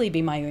necessarily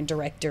be my own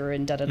director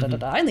and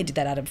da-da-da-da-da. I only did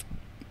that out of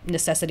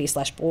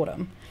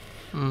necessity/boredom.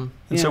 And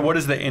so what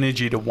does the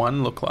energy to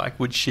one look like?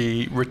 Would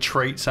she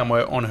retreat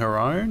somewhere on her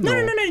own?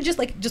 No.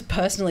 Just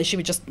personally, she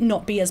would just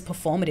not be as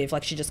performative.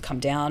 Like, she'd just come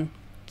down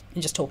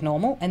and just talk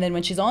normal. And then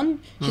when she's on,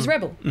 she's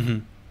rebel.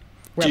 Rebel.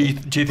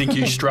 Do you think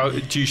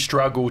you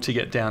struggle to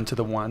get down to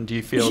the one? Do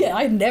you feel... Yeah,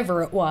 I'm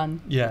never at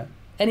one. Yeah.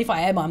 And if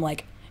I am, I'm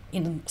like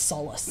in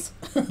solace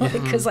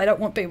because I don't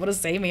want people to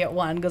see me at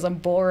one because I'm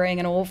boring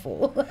and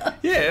awful.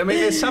 Yeah, I mean,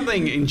 there's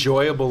something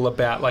enjoyable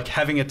about like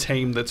having a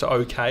team that's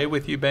okay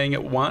with you being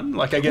at one.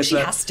 Like, I guess she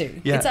has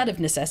to. Yeah. It's out of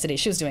necessity.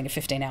 She was doing a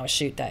 15-hour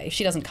shoot day. If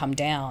she doesn't come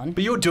down.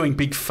 But you're doing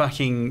big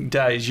fucking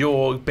days.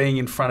 You're being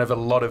in front of a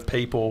lot of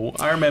people.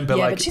 I remember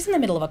but she's in the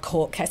middle of a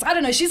court case. I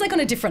don't know. She's like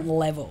on a different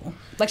level.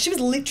 Like, she was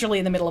literally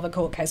in the middle of a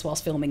court case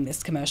whilst filming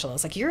this commercial. I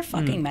was like, you're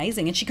fucking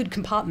amazing. And she could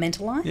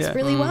compartmentalize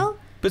really well.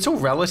 But it's all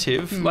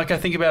relative. Like, I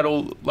think about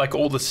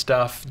all the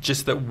stuff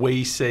just that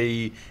we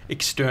see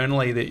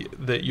externally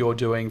that you're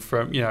doing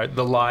from, you know,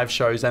 the live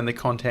shows and the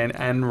content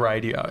and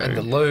radio. And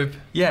the loop.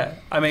 Yeah.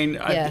 I mean...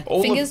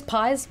 Fingers,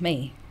 pies,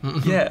 me.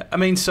 Yeah. I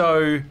mean,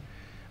 do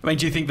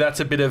you think that's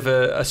a bit of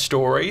a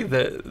story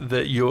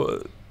that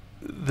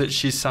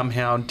she's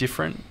somehow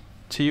different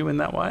to you in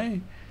that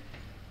way?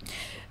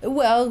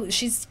 Well,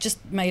 she's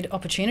just made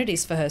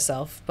opportunities for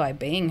herself by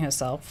being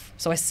herself.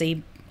 So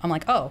I'm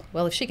like, oh,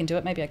 well, if she can do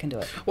it, maybe I can do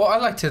it. Well, I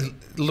like to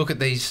look at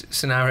these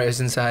scenarios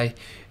and say,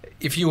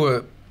 if you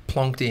were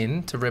plonked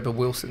in to Rebel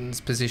Wilson's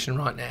position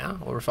right now,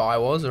 or if I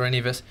was, or any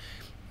of us,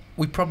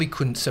 we probably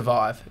couldn't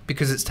survive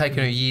because it's taken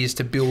her years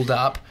to build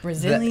up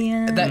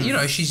resilience. That you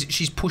know,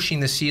 she's pushing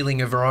the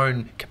ceiling of her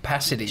own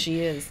capacity.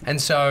 She is.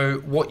 And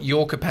so what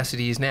your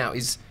capacity is now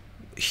is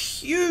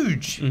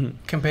huge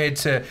compared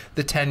to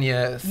the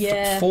Tanya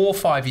 4 or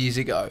 5 years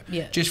ago.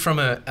 Yeah. Just from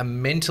a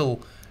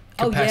mental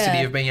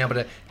capacity of being able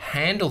to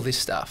handle this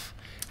stuff.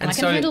 And I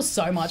can handle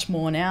so much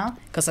more now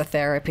because of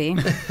therapy.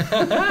 How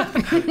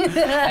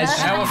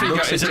often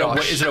is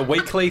it a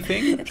weekly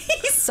thing?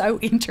 He's so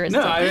interesting.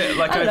 No, I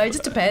don't know. It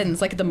just depends.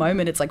 Like, at the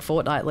moment, it's like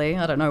fortnightly.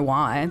 I don't know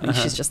why. And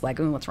she's just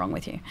like, "Oh, what's wrong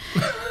with you?"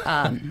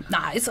 I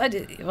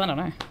don't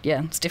know.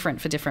 Yeah, it's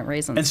different for different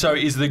reasons. And so,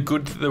 is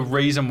the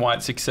reason why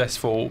it's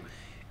successful?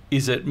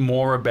 Is it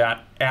more about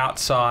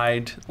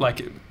outside,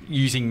 like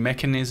using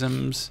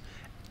mechanisms?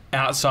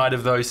 Outside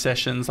of those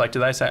sessions, like, do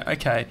they say,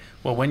 okay,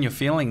 well, when you're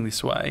feeling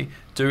this way,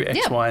 do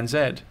X, Y, and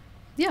Z?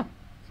 Yeah.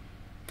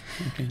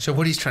 Okay. So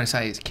what he's trying to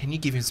say is, can you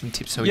give him some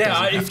tips so he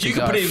doesn't have if to you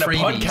could put it in a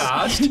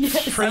podcast.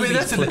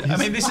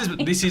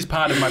 This is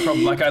part of my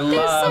problem. Like, I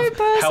love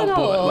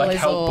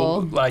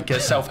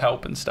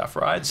self-help and stuff,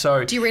 right?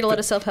 So do you read a lot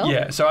of self-help?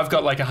 Yeah. So I've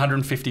got like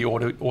 150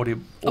 audible Oh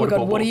my God,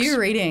 what books. are you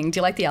reading? Do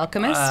you like The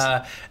Alchemist?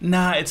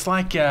 Nah, it's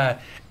like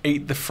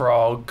Eat the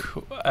Frog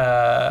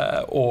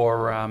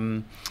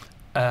or...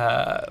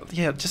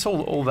 just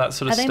all that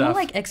sort of stuff. Are they more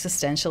like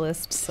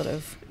existentialist sort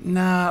of?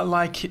 Nah,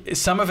 like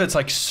some of it's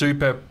like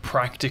super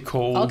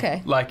practical,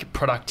 like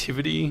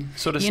productivity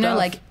sort of stuff. You know,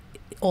 like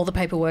all the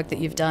paperwork that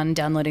you've done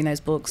downloading those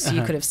books,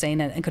 you could have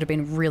seen it and could have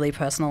been really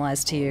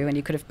personalised to you, and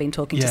you could have been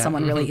talking to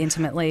someone really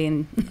intimately.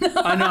 And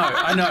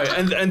I know,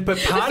 and but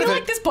part I feel of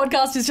like this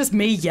podcast is just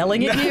me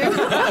yelling at you.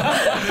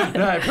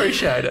 No, I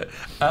appreciate it.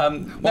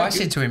 I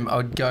said to him,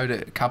 I'd go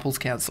to couples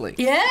counselling.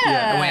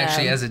 Yeah, and we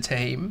actually, as a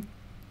team.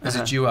 As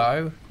a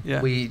duo,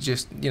 we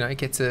just,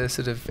 get to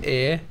sort of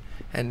air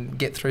and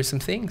get through some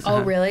things.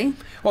 Oh, really?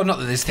 Well, not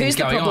that there's things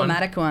going on. Who's the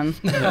problematic one?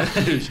 The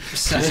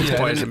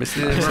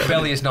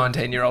rebellious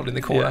 19-year-old in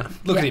the corner.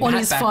 Look at him, on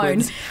his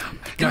phone.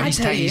 No,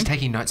 he's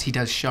taking notes. He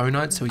does show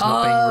notes, so he's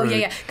not being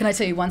rude. Yeah. Can I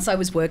tell you, once I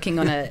was working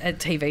on a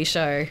TV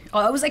show.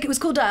 It was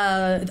called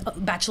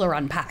Bachelor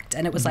Unpacked,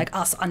 and it was like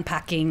us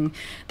unpacking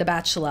The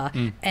Bachelor,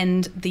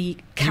 and the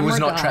camera guy... He was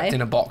not trapped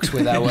in a box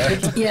where they were.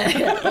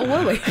 Or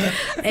were we?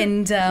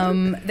 And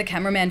the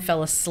cameraman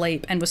fell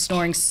asleep and was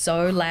snoring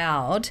so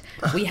loud,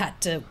 we had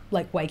to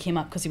like wake him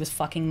up because he was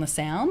fucking the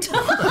sound.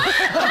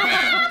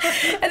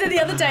 And then the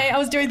other day I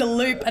was doing the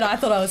loop and I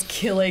thought I was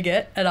killing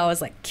it. And I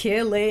was like,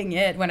 killing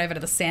it. Went over to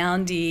the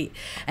soundy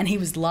and he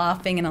was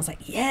laughing and I was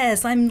like,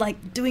 yes, I'm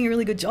like doing a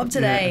really good job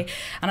today. Yeah.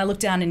 And I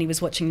looked down and he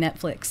was watching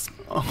Netflix.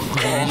 Oh,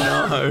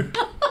 no.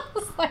 I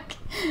was like,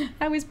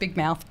 how is Big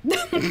Mouth?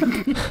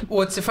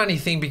 Well, it's a funny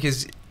thing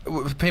because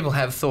people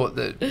have thought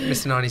that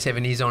Mr.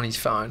 97 is on his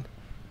phone,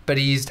 but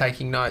he is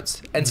taking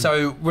notes. And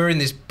so we're in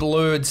this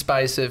blurred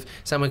space of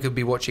someone could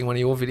be watching one of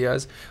your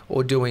videos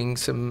or doing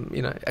some,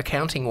 you know,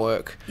 accounting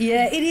work.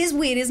 Yeah, it is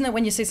weird, isn't it,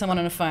 when you see someone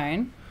on a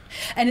phone?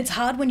 And it's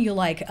hard when you're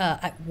like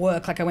at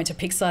work. Like I went to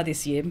Pixar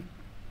this year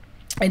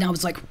and I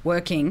was like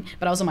working,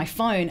 but I was on my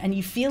phone and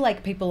you feel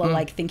like people are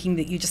like thinking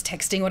that you're just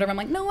texting or whatever. I'm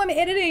like, no, I'm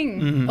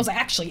editing. I was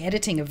actually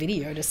editing a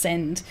video to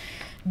send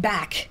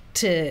back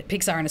to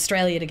Pixar in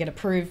Australia to get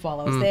approved while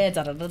I was there,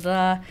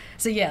 da-da-da-da.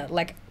 So yeah,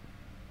 like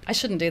I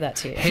shouldn't do that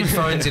to you.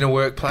 Headphones in a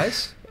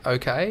workplace,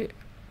 okay.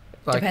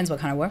 Like, depends what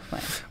kind of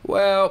workplace.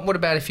 Well, what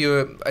about if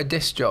you're a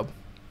desk job?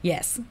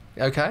 Yes.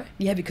 Okay.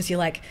 Yeah, because you're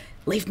like,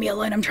 leave me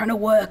alone, I'm trying to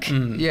work.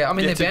 Yeah, I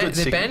mean,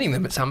 they're banning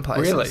them at some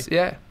places. Really?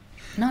 Yeah.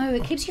 No,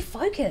 it keeps you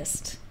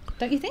focused.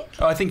 Don't you think?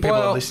 Oh, I think people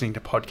are listening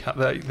to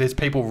podcasts. There's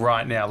people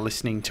right now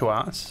listening to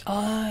us.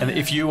 Oh. And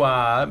if you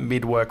are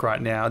mid-work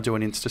right now, do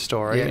an Insta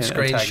story and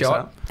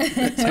screenshot.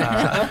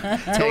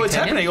 Well, it's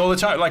happening all the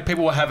time. Like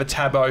people will have a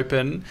tab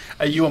open.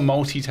 Are you a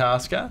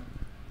multitasker?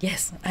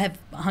 Yes, I have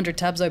 100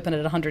 tabs open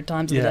at 100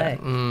 times a day.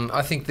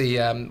 I think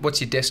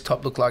what's your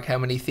desktop look like? How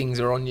many things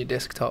are on your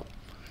desktop?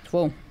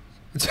 Full.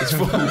 It's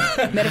full.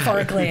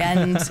 Metaphorically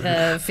and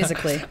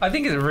physically. I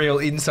think it's a real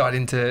insight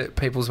into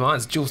people's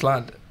minds. Jules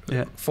Lund,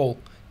 full.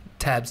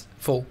 Tabs,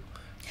 full.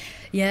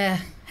 Yeah.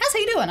 How's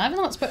he doing? I haven't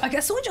not spoken. I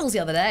saw Jules the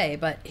other day,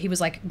 but he was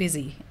like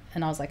busy.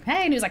 And I was like,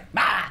 hey, and he was like,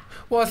 bah.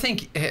 Well, I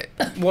think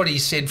what he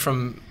said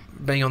from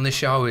being on this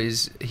show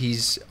is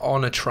he's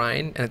on a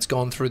train and it's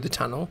gone through the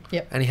tunnel.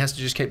 Yep. And he has to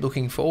just keep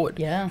looking forward.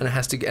 Yeah. And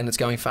it's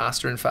going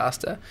faster and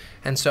faster.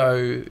 And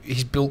so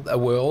he's built a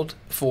world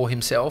for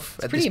himself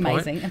at this point. Pretty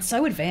amazing and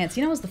so advanced.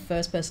 You know, I was the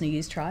first person to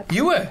use Tribe.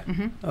 You were?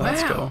 Mm-hmm. Oh,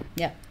 that's cool.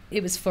 Yeah.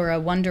 It was for a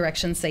One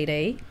Direction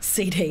CD,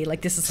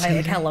 like this is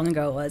like how long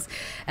ago it was.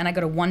 And I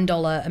got a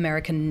 $1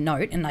 American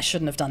note, and I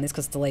shouldn't have done this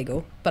because it's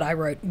illegal, but I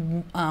wrote,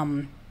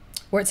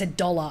 where it said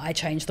dollar, I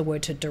changed the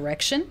word to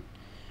direction.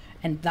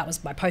 And that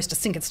was my post. I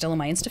think it's still on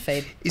my Insta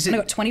feed. And I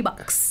got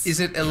 $20. Is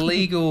it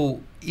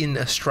illegal in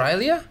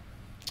Australia?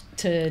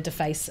 To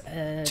deface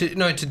an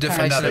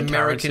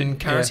American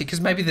currency,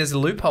 because maybe there's a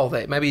loophole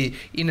there. Maybe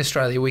in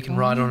Australia we can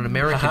write on an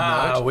American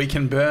note. We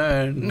can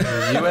burn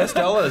US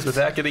dollars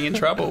without getting in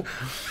trouble.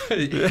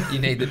 You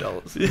need the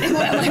dollars. We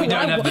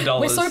don't have the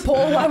dollars. We're so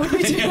poor. Why would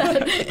we do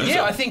that?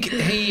 Yeah, I think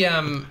he.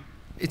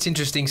 It's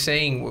interesting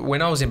seeing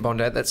when I was in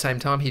Bondi at that same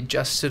time. He'd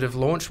just sort of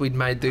launched. We'd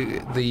made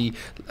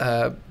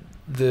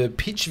the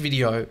pitch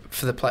video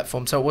for the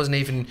platform, so it wasn't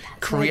even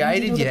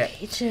created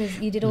yet.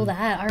 You did all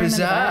that. I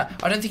Bizarre. remember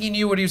that. I don't think he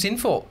knew what he was in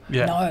for.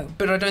 Yeah. No.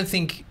 But I don't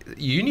think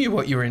you knew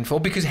what you were in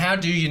for, because how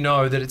do you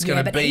know that it's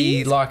going to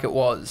be like it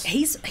was?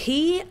 He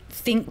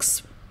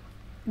thinks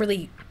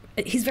really.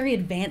 He's very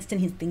advanced in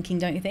his thinking,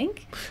 don't you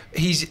think?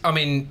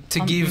 To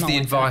give the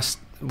advice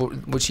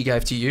which he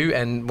gave to you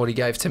and what he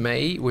gave to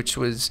me, which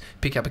was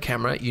pick up a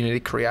camera, you need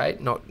to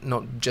create, not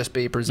just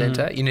be a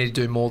presenter. You need to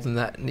do more than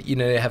that. You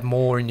need to have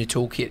more in your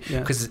toolkit,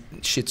 because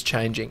shit's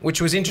changing,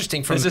 which was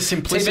interesting from There's a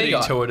simplicity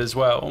to it as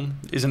well,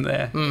 isn't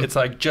there? It's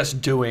like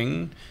just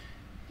doing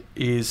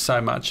is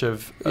so much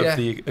of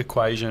the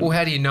equation. Well,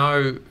 how do you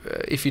know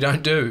if you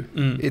don't do?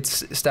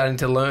 It's starting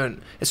to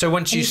learn. So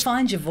once you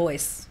find your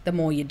voice, the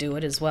more you do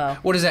it as well.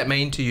 What does that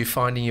mean to you,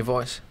 finding your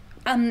voice?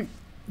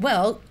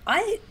 Well,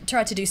 I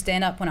tried to do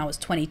stand-up when I was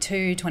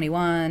 22,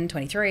 21,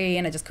 23,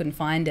 and I just couldn't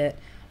find it.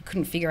 I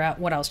couldn't figure out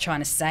what I was trying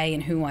to say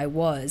and who I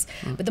was.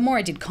 But the more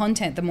I did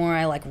content, the more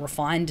I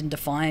refined and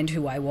defined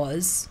who I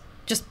was,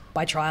 just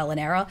by trial and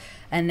error.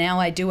 And now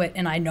I do it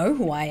and I know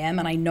who I am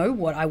and I know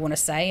what I want to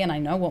say and I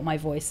know what my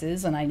voice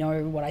is and I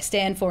know what I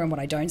stand for and what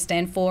I don't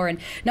stand for. And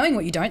knowing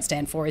what you don't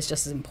stand for is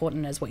just as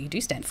important as what you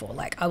do stand for.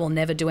 Like, I will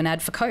never do an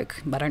ad for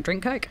Coke. I don't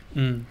drink Coke.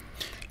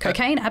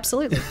 Cocaine,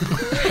 absolutely.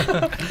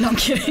 No, I'm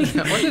kidding.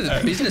 I wonder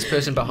the business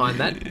person behind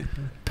that.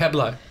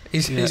 Pablo.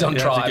 He's on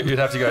Tribe. You'd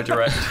have to go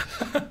direct.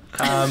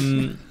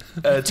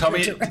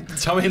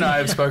 Tommy and I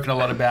have spoken a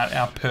lot about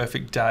our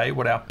perfect day,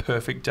 what our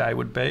perfect day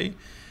would be.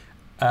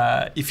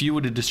 If you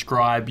were to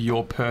describe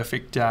your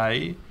perfect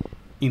day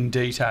in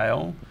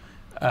detail,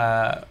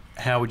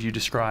 how would you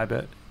describe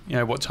it? You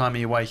know, what time are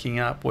you waking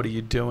up? What are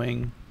you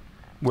doing?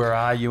 Where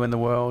are you in the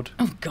world?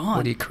 Oh, God.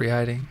 What are you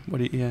creating?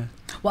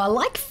 Well, I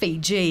like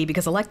Fiji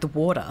because I like the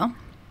water.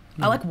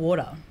 I like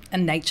water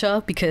and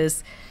nature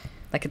because,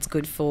 it's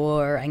good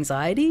for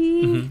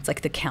anxiety. It's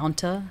like the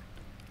counter.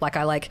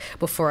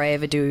 Before I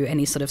ever do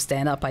any sort of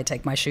stand-up, I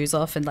take my shoes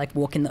off and,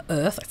 walk in the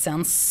earth. It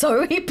sounds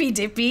so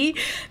hippy-dippy,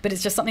 but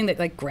it's just something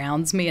that,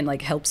 grounds me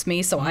and, helps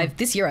me. So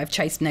this year I've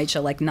chased nature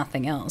like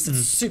nothing else.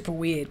 It's super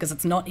weird because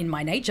it's not in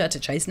my nature to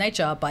chase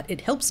nature, but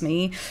it helps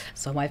me,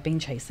 so I've been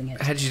chasing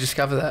it. How did you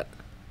discover that?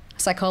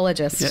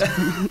 Psychologist.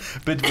 Yeah.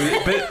 but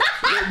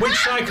which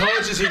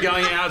psychologist are you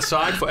going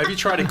outside for? Have you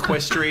tried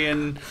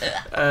equestrian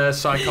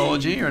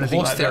psychology or anything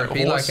Horse like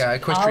therapy, that? like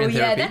equestrian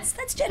therapy?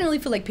 That's generally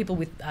for like people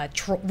with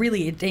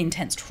really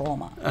intense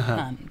trauma.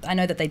 I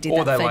know that they did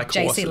or that they for like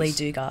JC horses. Lee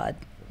Dugard.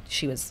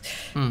 She was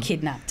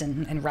kidnapped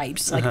and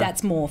raped. Like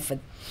that's more for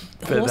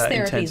horse therapy.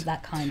 Intense. Is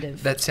that kind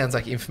of. That sounds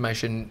like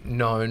information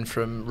known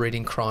from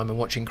reading crime and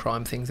watching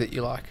crime things that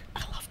you like. I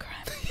love crime.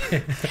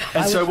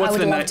 And so I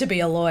would love to be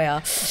a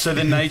lawyer. So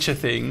the nature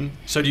thing.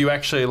 So do you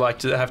actually like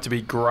to have to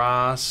be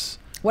grass?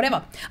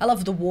 Whatever. I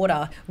love the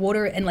water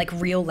and like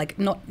real, like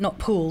not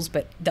pools,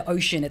 but the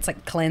ocean. It's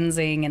like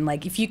cleansing, and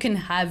like if you can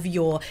have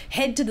your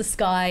head to the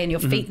sky and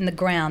your feet in the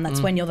ground, that's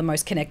when you're the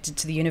most connected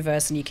to the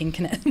universe, and you can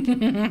connect.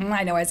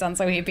 I know I sound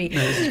so hippie,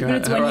 but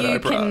it's when you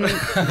can.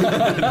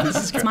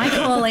 It's my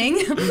calling.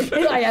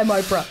 I am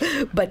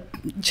Oprah, but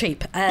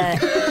cheap.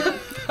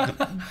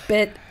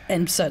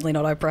 And certainly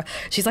not Oprah.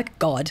 She's like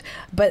God,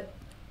 but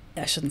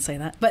I shouldn't say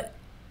that. But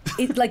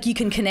it, like you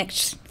can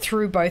connect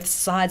through both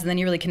sides, and then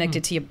you're really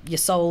connected to your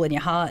soul and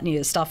your heart and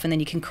your stuff, and then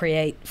you can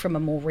create from a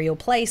more real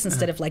place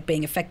instead of like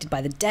being affected by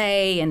the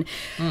day and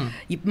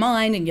your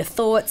mind and your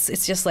thoughts.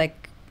 It's just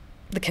like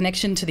the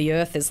connection to the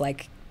earth is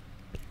like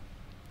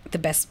the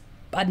best.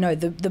 I don't know,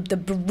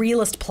 the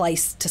realest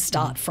place to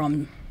start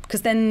from,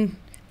 because then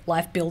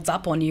life builds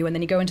up on you, and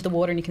then you go into the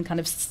water and you can kind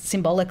of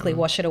symbolically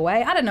wash it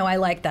away. I don't know. I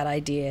like that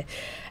idea,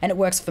 and it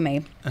works for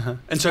me.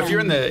 And so if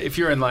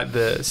you're in like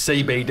the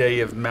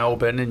CBD of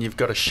Melbourne and you've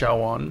got a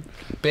show on,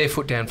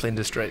 barefoot down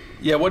Flinders Street.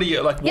 Yeah, what do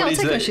you like? Yeah, what I'll is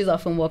take it? my shoes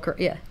off and walk.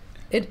 Yeah.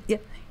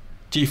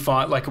 Do you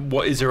find like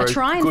what is there I a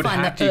try and good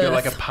find hack? the Do you go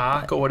like a earth,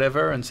 park or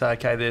whatever and say,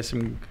 okay, there's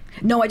some.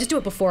 No, I just do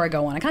it before I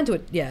go on. I can't do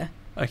it. Yeah.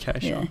 Okay,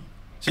 sure. Yeah.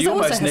 So you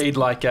almost need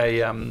like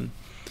a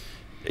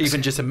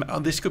even just a. Oh,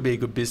 this could be a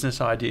good business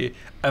idea.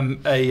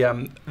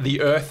 The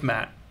earth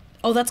mat.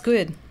 Oh, that's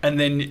good. And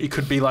then it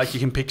could be like you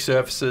can pick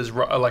surfaces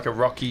like a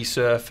rocky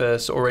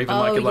surface, or even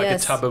a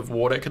tub of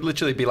water. It could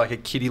literally be like a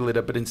kitty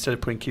litter, but instead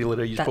of putting kitty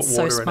litter, you just put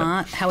water in it. That's so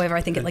smart. However,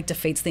 I think it like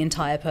defeats the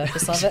entire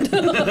purpose of it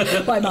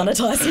by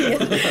monetizing it.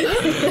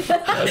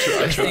 That's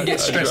right. And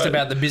get stressed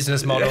about the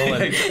business model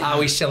and are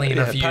we selling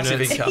enough units?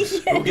 Passive income.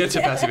 We'll get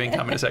to passive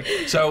income in a sec.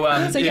 So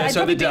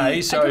the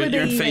day. So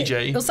you're in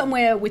Fiji. Or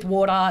somewhere with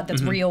water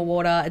that's real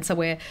water, and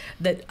somewhere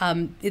that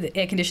the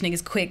air conditioning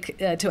is quick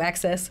to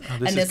access,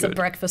 and there's a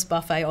breakfast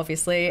buffet,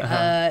 obviously.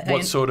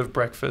 What sort of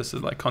breakfast?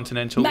 Like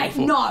continental? Mate,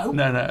 no.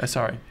 No,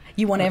 sorry.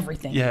 You want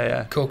everything.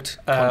 Yeah. Cooked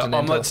continental.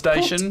 Omelette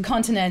station? Cooked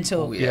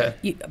continental. Oh, yeah.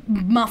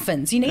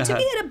 Muffins. You need to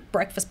be at a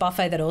breakfast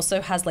buffet that also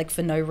has, like,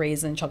 for no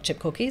reason, chocolate chip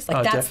cookies.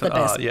 Like, that's the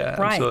best. Yeah,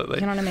 right. absolutely.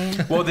 You know what I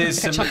mean? Well,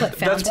 there's like some.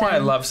 That's why I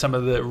love some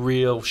of the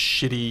real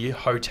shitty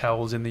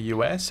hotels in the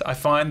US. I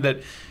find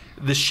that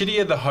the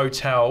shittier the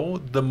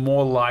hotel, the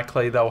more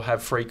likely they'll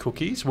have free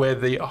cookies, where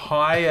the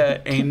higher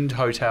end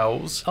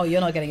hotels... Oh, you're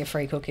not getting a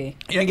free cookie.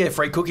 You don't get a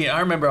free cookie. I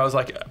remember I was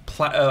like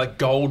a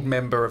gold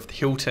member of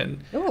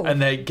Hilton. Ooh.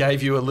 And they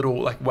gave you a little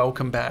like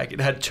welcome bag.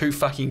 It had 2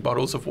 fucking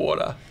bottles of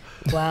water.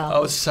 Wow. I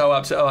was so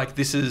upset. Like,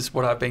 this is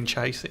what I've been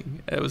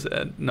chasing. It was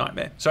a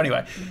nightmare. So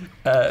anyway,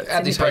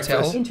 at this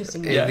hotel,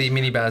 the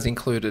minibar's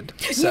included.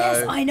 So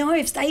yes, I know.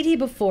 I've stayed here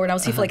before, and I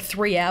was here for like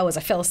 3 hours.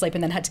 I fell asleep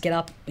and then had to get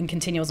up and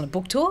continue. I was on a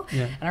book tour,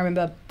 and I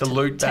remember the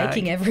loot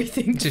taking bag.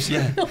 Everything. Just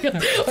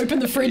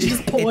Opened the fridge,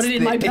 just poured it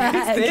in my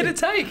bag. It's there to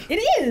take.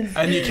 It is.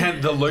 And you can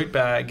the loot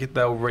bag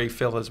they'll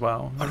refill as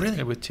well. Oh,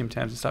 really? With Tim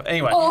Tams and stuff.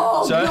 Anyway.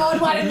 Oh God!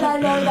 Why didn't I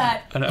know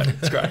that? I know,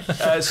 it's great.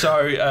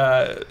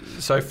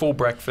 So full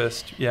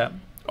breakfast. Yeah.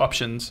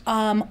 Options.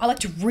 I like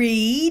to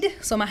read,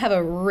 so I might have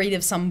a read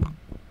of some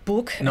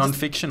book.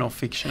 Non-fiction or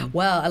fiction?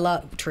 Well, I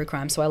love true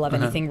crime, so I love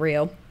anything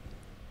real.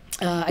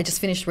 I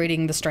just finished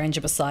reading The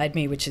Stranger Beside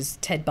Me, which is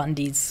Ted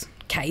Bundy's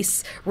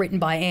case, written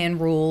by Anne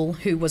Rule,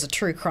 who was a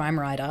true crime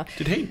writer.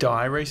 Did he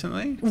die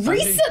recently?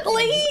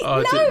 Recently?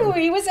 No,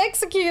 he was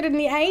executed in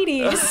the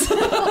 80s.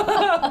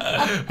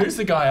 Who's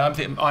the guy? I'm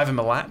thinking Ivan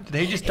Milat.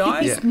 Did he just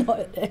die? He's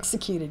not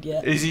executed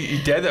yet. Is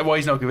he dead? Well,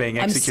 he's not being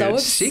executed. I'm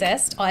so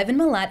obsessed. Ivan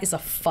Milat is a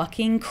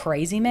fucking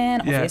crazy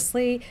man,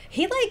 obviously.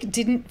 He, like,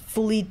 didn't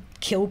fully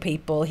kill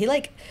people. He,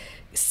 like,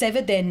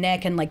 severed their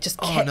neck and, like, just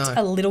kept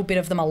a little bit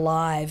of them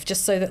alive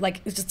just so that,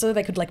 like, just so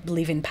they could, like,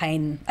 live in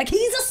pain. Like,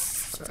 he's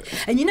a...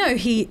 And, you know,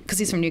 because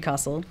he's from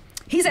Newcastle,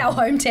 he's our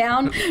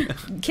hometown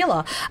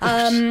killer.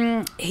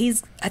 I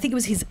think it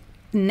was his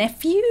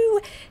nephew.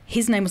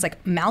 His name was,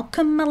 like,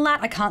 Malcolm Milat.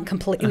 I can't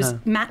complete... It was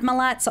Matt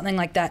Milat, something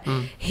like that.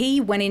 He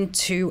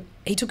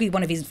took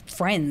one of his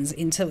friends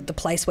into the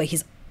place where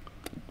his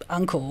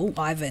uncle,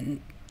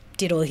 Ivan,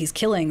 did all his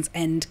killings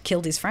and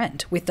killed his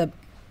friend with a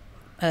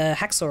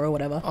hacksaw or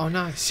whatever. Oh,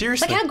 no.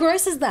 Seriously? Like, how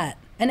gross is that?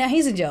 And now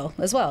he's in jail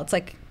as well. It's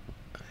like...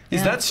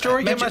 Is that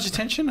story get much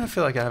attention? I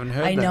feel like I haven't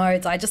heard that. I know.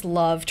 I just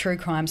love true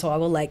crime, so I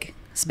will, like,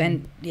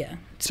 spend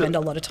a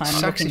lot of time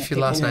sucks looking at if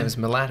your last name is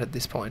Milat at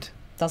this point.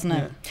 Doesn't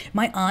it?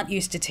 My aunt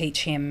used to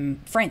teach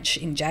him French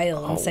in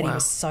jail and said he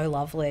was so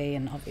lovely,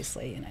 and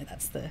obviously, you know,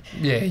 that's the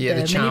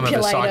the charm of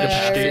a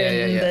psychopath.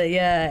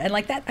 And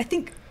like that. I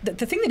think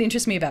the thing that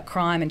interests me about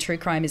crime and true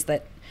crime is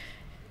that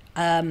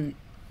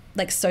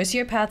like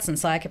sociopaths and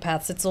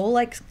psychopaths, it's all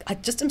like, I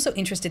just am so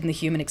interested in the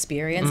human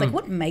experience. Like,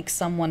 what makes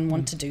someone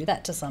want to do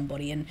that to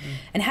somebody, and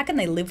how can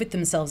they live with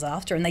themselves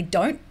after? And they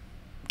don't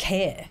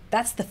care.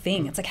 That's the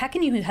thing. It's like, how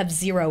can you have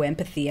zero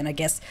empathy? And I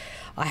guess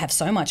I have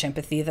so much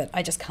empathy that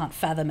I just can't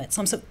fathom it.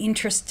 So I'm so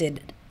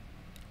interested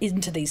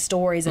into these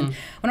stories. And one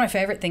of my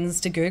favorite things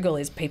to Google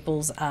is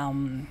people's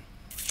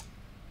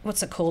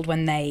what's it called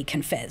when they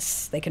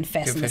confess? They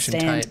confess in the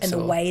stand, and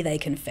the way they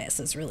confess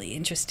is really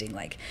interesting.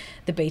 Like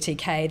the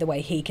BTK, the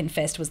way he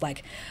confessed was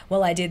like,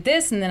 well, I did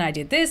this, and then I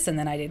did this, and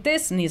then I did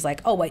this, and he's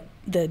like, oh wait,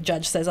 the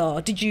judge says, oh,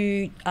 did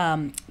you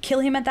kill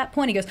him at that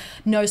point? He goes,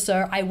 no,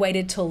 sir, I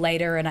waited till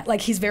later, and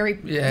like he's very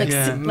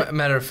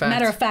matter of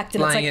fact,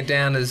 and laying it's like, it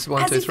down as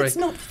 1, 2, 3. As if it's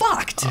not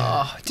fucked.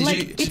 Oh,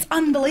 it's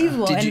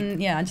unbelievable,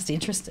 I'm just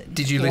interested.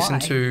 Did you listen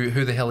to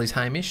Who the Hell is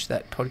Hamish,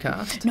 that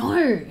podcast?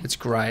 No, it's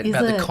great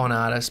about the con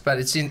artist, but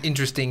it's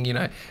interesting, you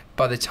know,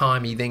 by the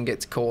time he then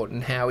gets caught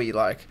and how he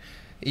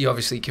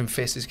obviously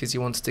confesses because he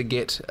wants to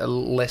get a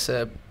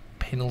lesser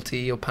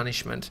penalty or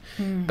punishment,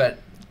 but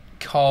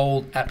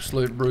cold,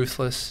 absolute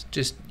ruthless,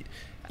 just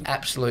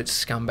absolute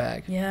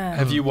scumbag. Yeah.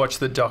 Have you watched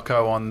the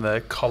doco on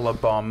the collar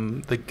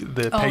bomb, the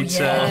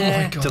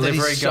pizza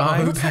delivery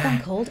guy? What's that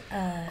one called?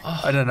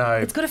 I don't know.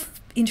 It's got an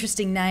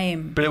interesting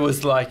name. But it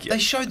was like... They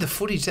showed the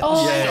footage. That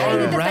was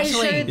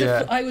rattling.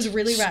 I was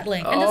really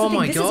rattling. And that's the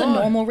thing, this is a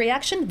normal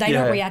reaction. They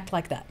don't react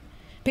like that.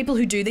 People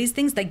who do these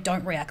things, they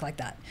don't react like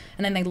that.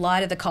 And then they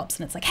lie to the cops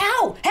and it's like,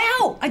 how?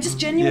 I just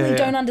genuinely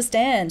don't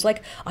understand.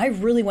 Like, I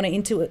really want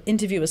to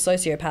interview a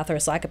sociopath or a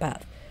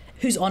psychopath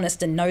who's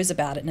honest and knows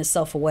about it and is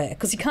self-aware,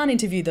 because you can't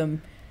interview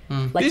them.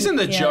 Like, isn't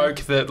the joke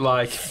that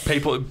like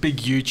people, big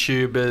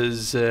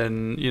YouTubers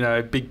and, you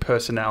know, big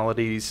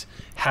personalities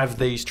have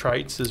these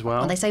traits as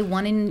well? They say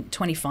 1 in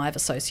 25 are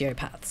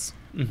sociopaths.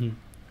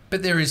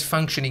 But there is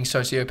functioning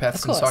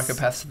sociopaths and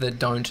psychopaths that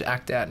don't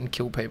act out and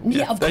kill people.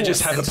 Yeah, of course. They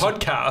just have a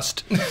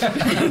podcast.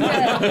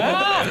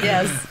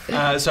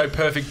 Yes. So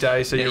perfect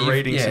day. So you're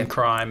reading some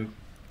crime.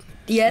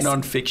 Yes.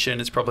 Non-fiction.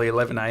 It's probably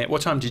 11 a.m.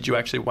 What time did you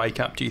actually wake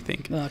up, do you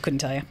think? Well, I couldn't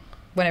tell you.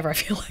 Whenever I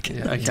feel like it.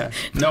 Yeah, okay.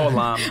 No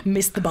alarm.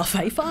 Missed the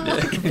buffet. Fuck. No,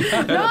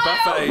 the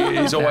buffet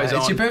is always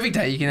on. It's your perfect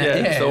day. You can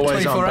it's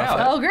always 24 on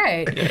hours. Oh,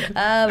 great.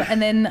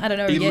 And then, I don't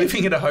know. Are you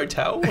living at a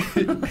hotel?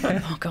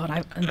 Oh,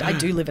 God. I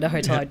do live at a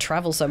hotel. I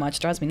travel so much.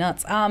 It drives me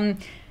nuts. I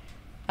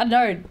don't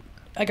know.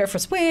 I go for a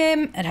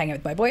swim and hang out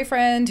with my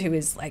boyfriend, who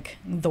is like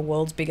the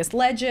world's biggest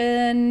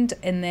legend.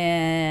 And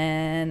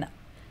then,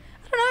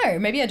 I don't know.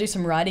 Maybe I do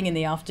some writing in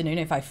the afternoon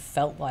if I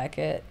felt like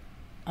it.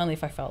 Only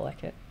if I felt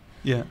like it.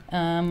 Yeah.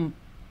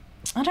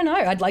 I don't know.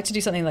 I'd like to do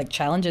something like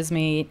challenges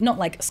me, not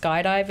like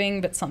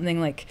skydiving, but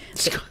something like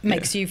that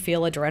makes you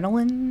feel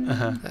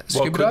adrenaline.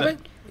 Scuba diving?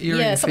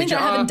 Something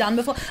that I haven't done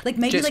before. Like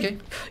maybe jet ski?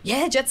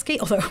 Jet ski.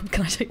 Although,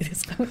 can I tell you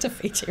this? I went to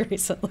Fiji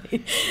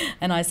recently,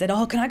 and I said,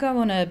 "Oh, can I go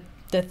on the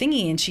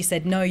thingy?" And she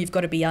said, "No, you've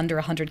got to be under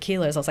 100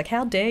 kilos." I was like,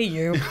 "How dare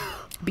you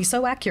be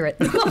so accurate?"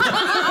 Is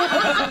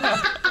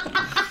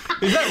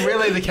that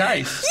really the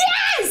case?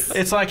 Yes!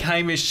 It's like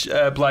Hamish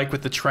Blake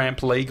with the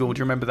Tramp Legal. Do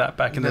you remember that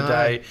back in the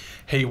day?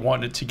 He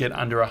wanted to get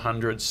under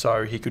 100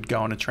 so he could go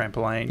on a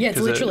trampoline. Yeah, it's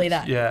literally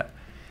that. Yeah.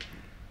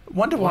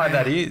 Wonder why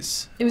that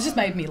is. It was just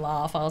made me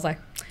laugh. I was like,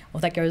 well,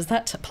 that goes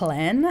that to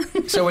plan.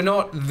 So we're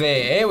not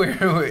there.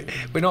 We're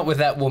not with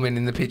that woman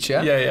in the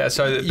picture. Yeah.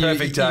 So the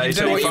perfect day. You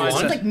do what you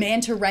want. Like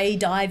manta ray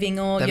diving,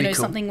 or That'd be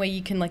cool. something where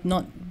you can like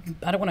not.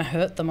 I don't want to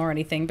hurt them or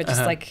anything, but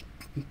just like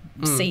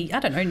see. I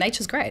don't know.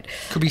 Nature's great.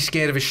 Could be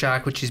scared of a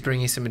shark, which is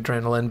bringing some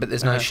adrenaline, but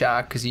the's no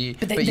shark because you.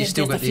 But you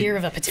still got the fear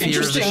of a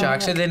potential fear of the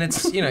shark. So then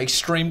it's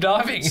extreme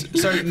diving.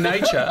 So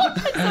nature.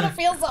 I gotta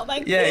feel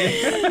something.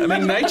 Yeah. I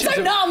mean, nature's I'm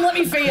so numb. Let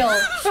me feel.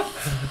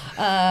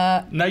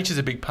 Nature's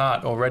a big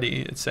part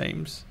already. It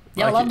seems.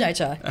 Yeah, I love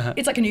nature.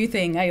 It's like a new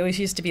thing. I always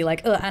used to be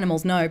like,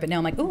 animals, no. But now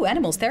I'm like,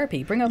 animals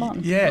therapy, bring them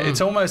on. Yeah,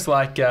 it's almost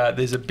like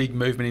there's a big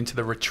movement into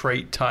the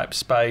retreat type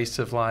space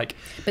of like...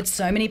 But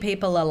so many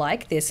people are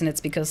like this, and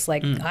it's because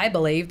like I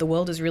believe the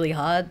world is really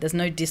hard. There's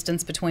no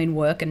distance between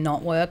work and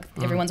not work.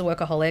 Everyone's a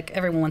workaholic.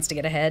 Everyone wants to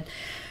get ahead.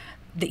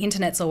 The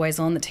internet's always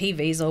on, the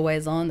TV's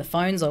always on, the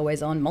phone's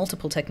always on,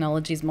 multiple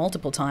technologies,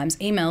 multiple times.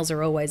 Emails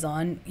are always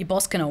on. Your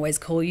boss can always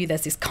call you.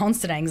 There's this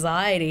constant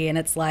anxiety, and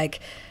it's like...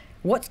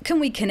 what can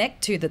we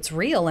connect to that's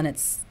real? And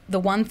it's the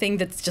one thing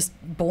that's just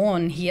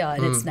born here,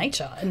 and it's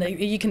nature. And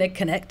you can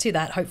connect to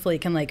that. Hopefully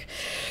it can like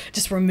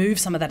just remove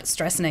some of that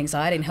stress and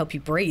anxiety and help you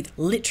breathe,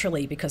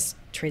 literally, because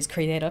trees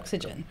create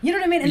oxygen. You know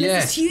what I mean? And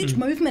there's this huge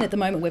movement at the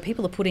moment where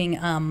people are putting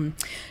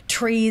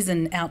trees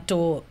and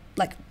outdoor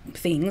like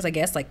things, I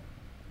guess, like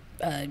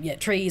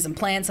trees and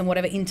plants and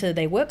whatever into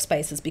their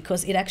workspaces,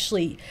 because it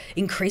actually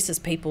increases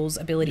people's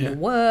ability to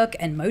work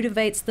and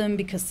motivates them,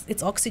 because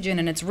it's oxygen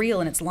and it's real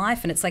and it's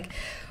life. And it's like,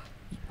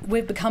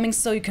 we're becoming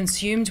so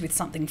consumed with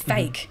something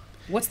fake.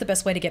 What's the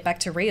best way to get back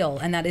to real?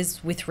 And that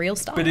is with real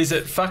stuff. But is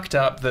it fucked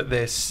up that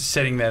they're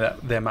setting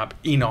them up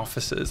in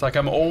offices? Like,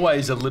 I'm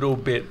always a little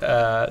bit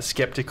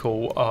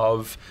skeptical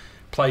of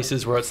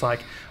places where it's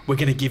like, we're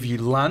going to give you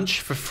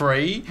lunch for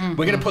free.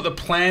 We're going to put the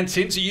plants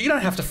in so you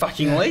don't have to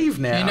fucking leave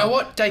now. You know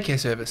what? Daycare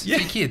service for your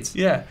kids.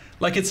 Yeah.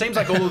 Like, it seems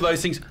like all of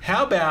those things.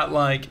 How about,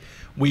 like,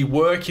 we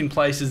work in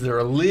places that are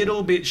a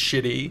little bit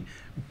shitty,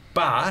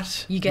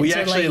 but we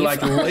actually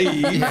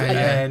leave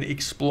and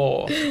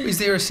explore. Is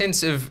there a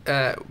sense of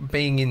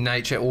being in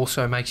nature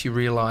also makes you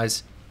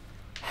realise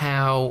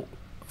how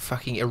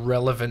fucking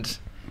irrelevant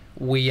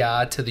we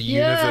are to the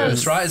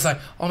universe, right? It's like,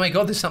 oh my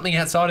God, there's something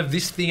outside of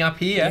this thing up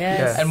here.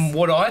 Yes. And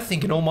what I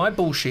think and all my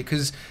bullshit,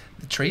 because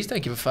the trees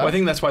don't give a fuck. Well, I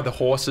think that's why the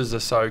horses are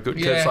so good.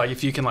 Because like,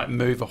 if you can like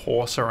move a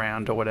horse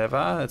around or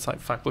whatever, it's like,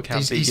 fuck, look how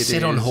big it is. He's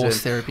set on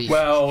horse therapy.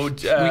 Well, we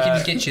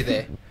can get you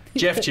there.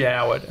 Jeff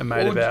Jowett, a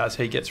mate of ours,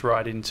 he gets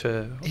right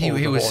into he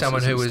was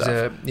someone who was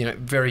a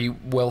very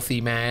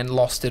wealthy man,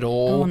 lost it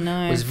all,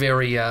 was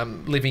very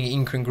living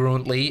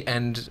incongruently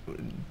and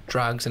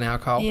drugs and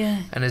alcohol,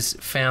 and has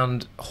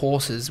found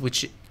horses,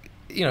 which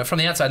from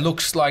the outside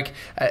looks like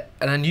an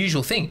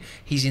unusual thing.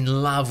 He's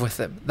in love with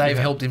them. They've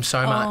helped him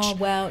so much. Oh,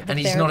 wow. And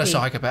he's not a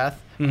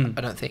psychopath, I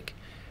don't think.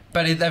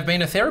 But they've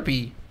been a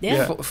therapy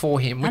for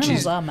him. Which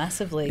Animals are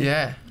massively.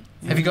 Yeah.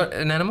 Have you got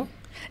an animal?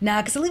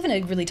 Nah, because I live in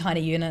a really tiny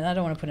unit. I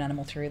don't want to put an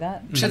animal through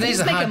that. So there's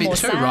a hard bit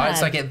too, right?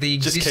 It's like the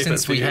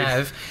existence we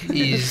have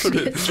is...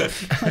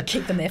 I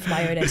keep them there for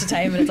my own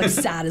entertainment. It's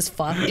like sad as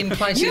fuck. In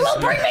places... You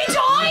will bring me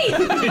joy!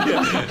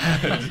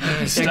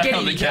 Stay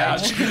on the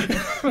couch.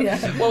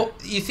 Well,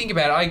 you think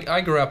about it.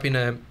 I grew up in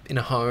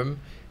a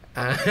home...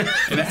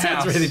 that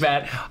sounds really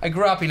bad. I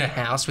grew up in a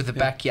house with a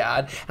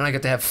backyard, and I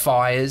got to have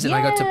fires, and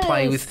I got to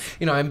play with,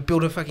 and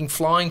build a fucking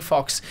flying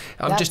fox.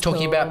 I'm just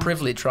talking about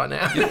privilege right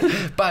now.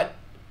 But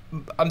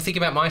I'm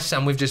thinking about my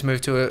son. We've just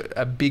moved to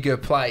a bigger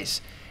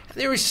place.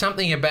 There is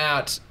something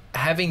about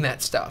having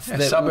that stuff,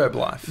 suburb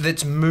life,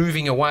 that's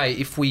moving away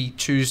if we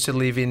choose to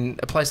live in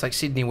a place like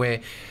Sydney where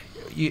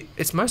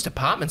it's most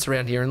apartments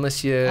around here,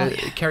 unless you're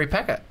Kerry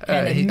Packer.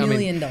 And $1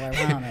 million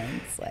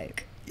apartments.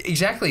 Like.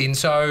 Exactly. And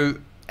so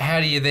how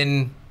do you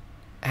then...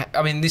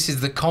 I mean, this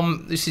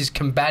is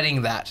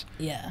combating that.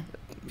 Yeah.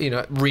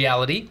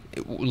 Reality,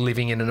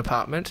 living in an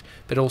apartment,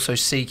 but also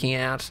seeking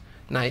out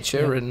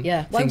nature and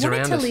things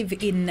around us. I wanted to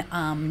live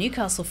in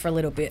Newcastle for a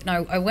little bit.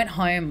 No, I went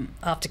home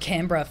after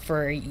Canberra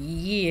for a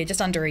year,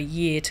 just under a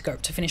year,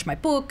 to finish my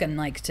book and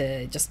like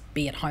to just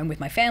be at home with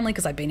my family,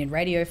 because I'd been in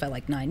radio for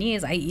like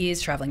 8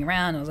 years, traveling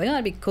around. I was like,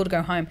 it'd be cool to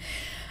go home,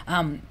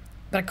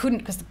 but I couldn't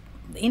because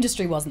the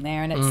industry wasn't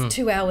there, and it's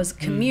 2 hours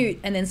commute,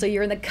 and then so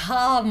you're in the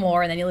car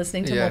more, and then you're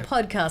listening to more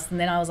podcasts, and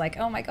then I was like,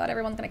 oh my God,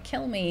 everyone's gonna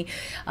kill me,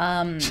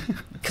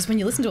 because when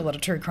you listen to a lot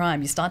of true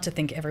crime, you start to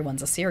think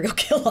everyone's a serial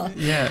killer.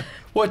 Yeah,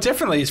 well, it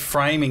definitely is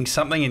framing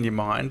something in your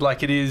mind,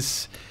 like it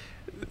is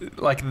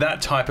like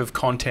that type of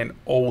content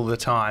all the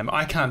time.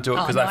 I can't do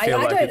it because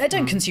I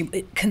don't consume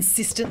it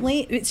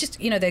consistently. It's just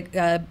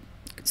the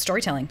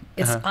storytelling.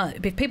 It's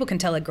if people can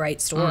tell a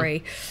great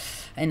story.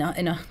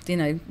 And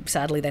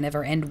sadly they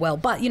never end well.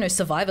 But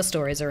survivor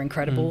stories are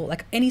incredible.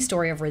 Like any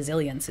story of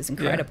resilience is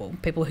incredible.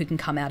 People who can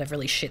come out of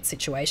really shit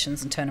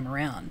situations and turn them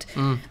around.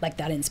 Like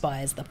that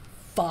inspires the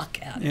fuck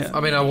out of me.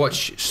 I mean, I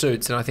watch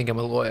Suits and I think I'm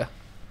a lawyer.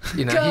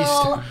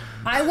 Girl,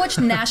 I watched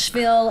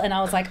Nashville and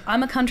I was like,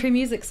 I'm a country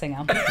music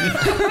singer.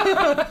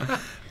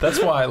 That's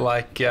why I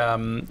like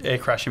air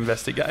crash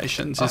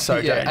investigations is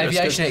so dangerous.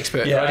 Aviation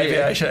expert. Yeah, right?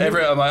 Aviation.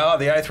 I'm like,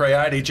 the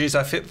A380, geez,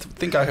 I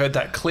think I heard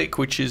that click,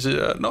 which is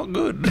not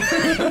good,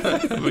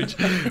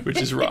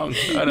 which is wrong.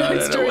 I don't know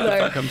what the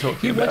fuck I'm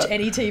talking about. You watch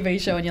any TV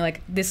show and you're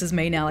like, this is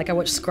me now. Like I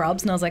watched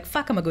Scrubs and I was like,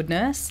 fuck, I'm a good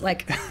nurse.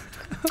 Like,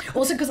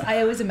 also because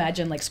I always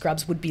imagine like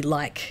Scrubs would be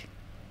like,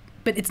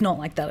 but it's not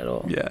like that at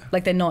all. Yeah.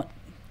 Like they're not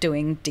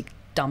doing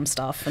dumb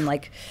stuff and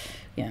like,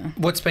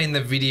 What's been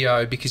the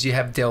video, because you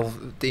have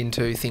delved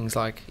into things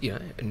like,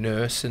 a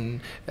nurse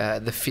and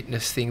the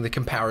fitness thing, the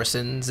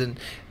comparisons, and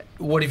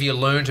what have you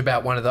learned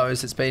about one of those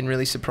that's been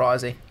really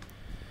surprising?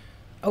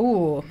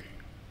 Oh,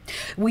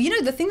 well,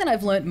 the thing that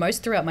I've learned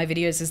most throughout my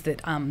videos is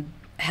that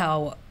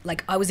how,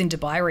 like, I was in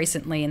Dubai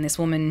recently and this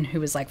woman who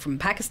was like from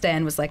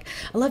Pakistan was like,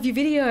 I love your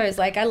videos,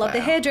 like I love the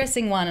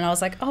hairdressing one, and I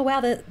was like, oh wow,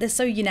 they're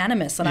so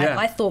unanimous. And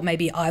I thought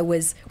maybe I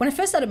was, when I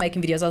first started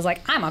making videos, I was like,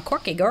 I'm a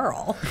quirky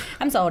girl,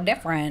 I'm so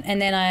different, and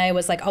then I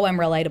was like, oh, I'm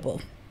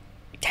relatable.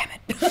 Damn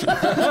it.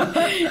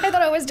 I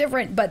thought I was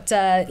different, but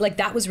like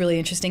that was really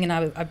interesting. And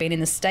I've been in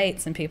the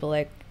States and people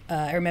like,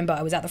 I remember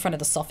I was at the front of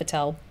the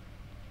Sofitel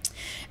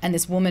and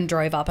this woman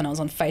drove up and I was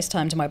on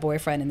FaceTime to my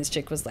boyfriend and this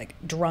chick was like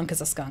drunk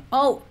as a skunk.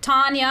 Oh,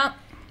 Tanya,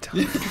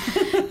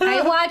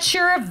 I watch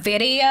your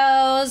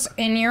videos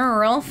and you're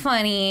real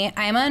funny.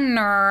 I'm a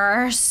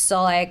nurse,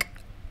 so like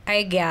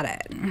I get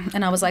it.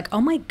 And I was like,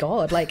 oh my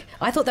God, like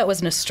I thought that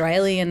was an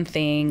Australian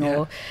thing,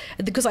 or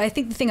because I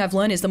think the thing I've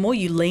learned is the more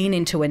you lean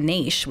into a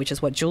niche, which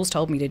is what Jules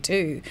told me to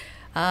do,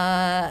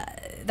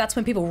 that's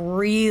when people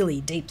really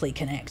deeply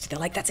connect. They're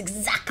like, that's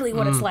exactly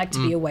what it's like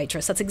to be a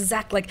waitress. That's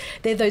exactly, like,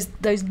 they're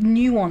those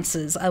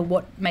nuances are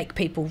what make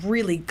people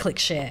really click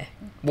share.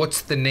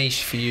 What's the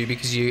niche for you?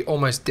 Because you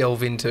almost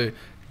delve into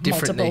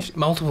different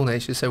multiple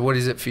niches. So what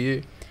is it for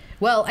you?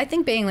 Well, I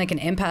think being like an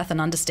empath and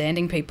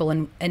understanding people,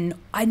 and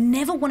I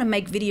never want to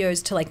make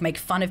videos to like make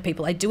fun of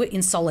people. I do it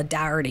in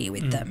solidarity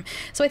with them.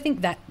 So I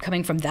think that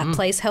coming from that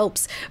place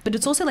helps. But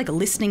it's also like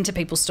listening to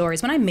people's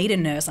stories. When I meet a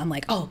nurse, I'm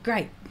like, oh,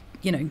 great,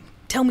 you know,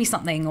 tell me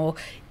something, or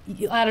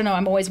I don't know,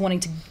 I'm always wanting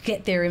to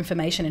get their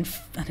information and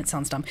it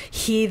sounds dumb,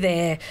 hear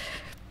their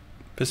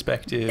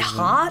perspective,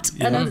 heart.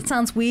 I know that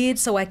sounds weird,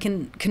 so I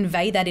can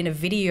convey that in a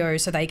video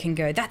so they can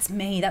go, that's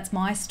me, that's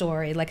my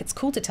story. Like, it's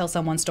cool to tell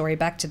someone's story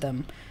back to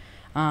them.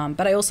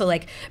 But I also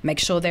like make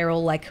sure they're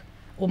all like,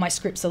 all my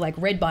scripts are like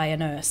read by a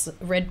nurse,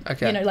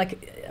 you know,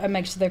 like I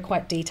make sure they're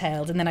quite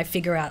detailed, and then I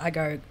figure out,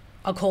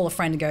 I'll call a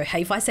friend and go,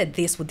 hey, if I said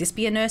this, would this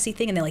be a nursey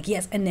thing? And they're like,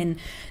 yes, and then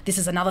this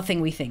is another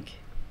thing we think.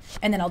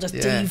 And then I'll just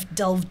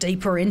delve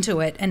deeper into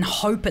it and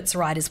hope it's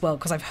right as well,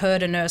 because I've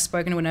heard a nurse,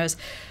 spoken to a nurse.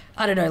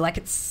 I don't know,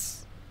 like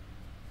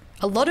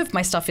a lot of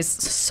my stuff is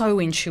so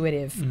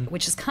intuitive,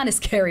 which is kind of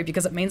scary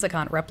because it means I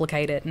can't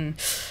replicate it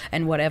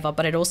and whatever.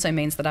 But it also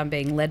means that I'm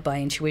being led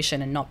by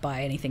intuition and not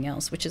by anything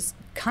else, which is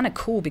kind of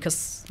cool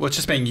because... Well, it's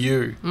just being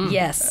you.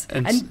 Yes.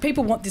 And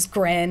people want this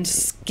grand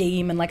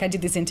scheme. And like I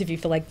did this interview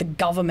for like the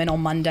government on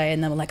Monday,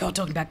 and they were like, oh,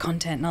 talking about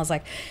content. And I was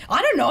like,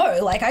 I don't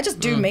know. Like I just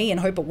do me and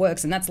hope it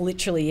works. And that's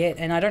literally it.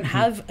 And I don't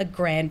have a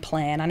grand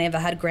plan. I never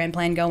had a grand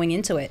plan going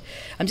into it.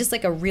 I'm just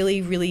like a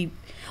really, really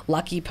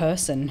lucky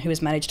person who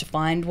has managed to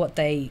find what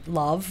they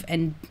love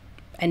and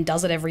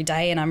does it every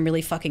day, and I'm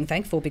really fucking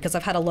thankful because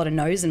I've had a lot of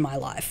no's in my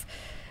life.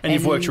 And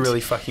you've worked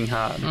really fucking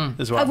hard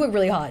as well. I've worked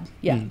really hard,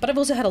 but I've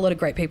also had a lot of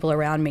great people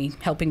around me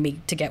helping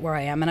me to get where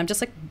I am, and I'm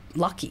just like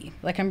lucky.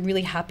 Like I'm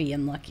really happy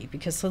and lucky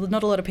because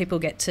not a lot of people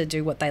get to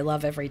do what they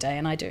love every day,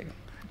 and I do.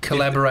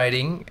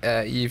 Collaborating,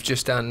 you've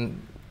just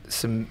done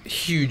some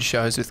huge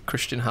shows with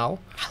Christian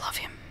Hull. I love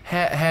him.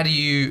 How do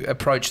you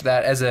approach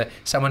that as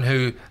someone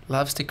who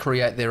loves to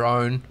create their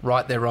own,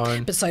 write their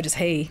own? But so does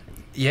he.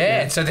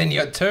 Yeah. So then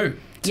you got two.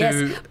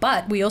 Yes,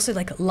 but we also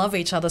like love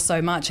each other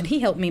so much, and he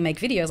helped me make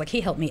videos. Like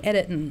he helped me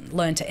edit and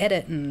learn to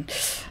edit, and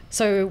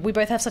so we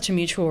both have such a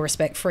mutual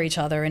respect for each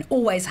other, and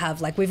always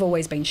have. Like we've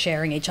always been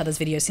sharing each other's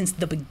videos since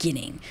the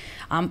beginning.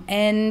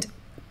 And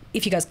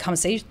if you guys come and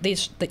see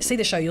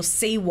the show, you'll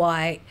see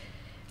why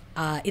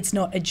it's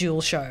not a dual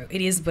show.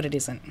 It is, but it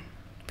isn't.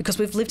 Because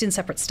we've lived in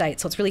separate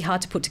states, so it's really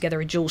hard to put together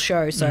a dual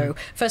show. So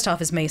first half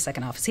is me,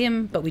 second half is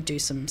him, but we do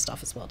some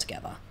stuff as well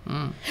together.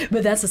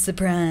 But that's a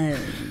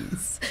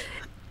surprise.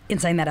 In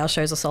saying that, our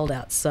shows are sold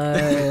out, so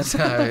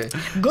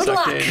good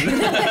luck.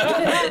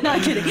 No,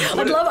 I'm kidding.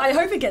 I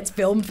hope it gets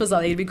filmed for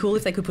something. It'd be cool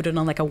if they could put it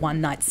on like a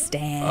one-night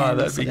stand. Oh,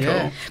 that'd be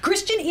cool.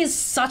 Christian is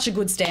such a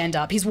good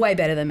stand-up. He's way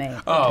better than me.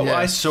 Oh,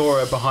 I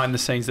saw a behind the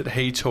scenes that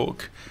he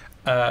took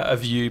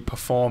of you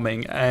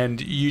performing,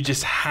 and you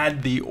just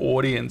had the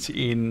audience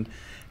in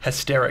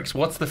hysterics.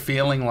 What's the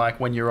feeling like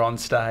when you're on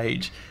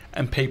stage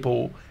and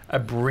people are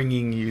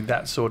bringing you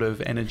that sort of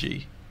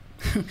energy?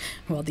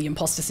 Well, the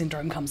imposter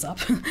syndrome comes up.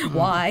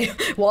 Why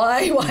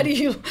do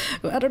you...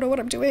 I don't know what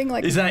I'm doing.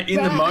 Like, is that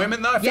in the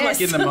moment, though? I feel like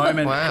in the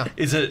moment,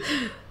 is it...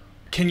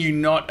 Can you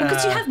not...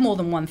 Because you have more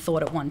than one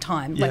thought at one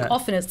time. Like,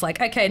 often it's like,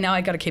 okay, now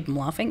I got to keep them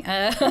laughing.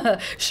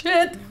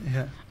 Shit.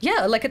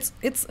 Yeah, like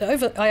it's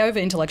over... I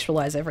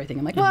over-intellectualize everything.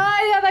 I'm like,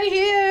 why are they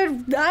here?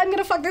 I'm going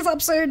to fuck this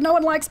up soon. No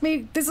one likes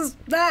me. This is...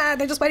 they're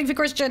just waiting for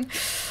Christian.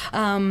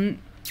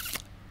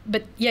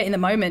 But, yeah, in the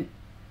moment...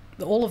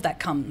 all of that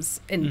comes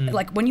and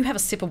like when you have a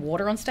sip of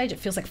water on stage, it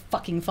feels like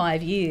fucking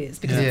 5 years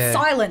because it's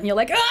silent and you're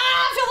like, fill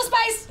the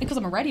space, because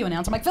I'm a radio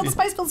announcer. I'm like, fill the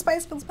space, fill the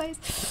space, fill the space.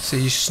 So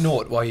you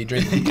snort while you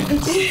drink.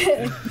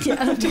 I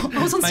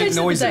was on stage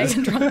the other day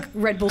and drank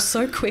Red Bull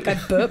so quick I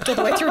burped all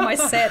the way through my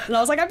set, and I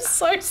was like, I'm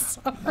so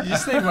sorry. You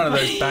just need one of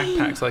those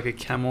backpacks, like a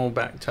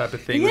camelback type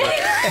of thing, like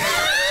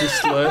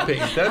just slurping.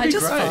 That'd be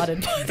great.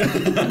 Farted.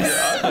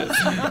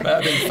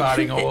 I've been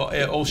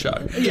farting all show.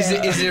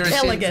 Is there a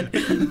elegant?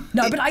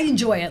 No, but I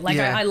enjoy it. Like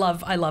I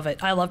love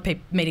it. I love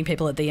meeting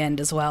people at the end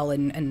as well,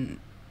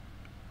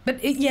 but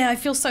I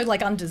feel so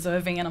like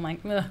undeserving, and I'm like,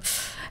 ugh.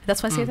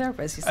 That's why I see a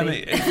therapist. You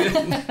see,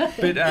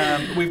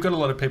 but we've got a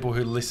lot of people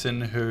who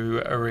listen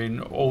who are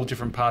in all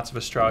different parts of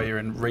Australia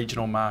and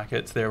regional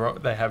markets. They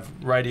have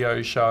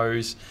radio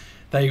shows.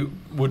 They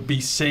would be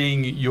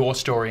seeing your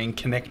story and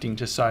connecting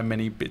to so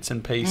many bits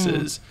and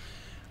pieces.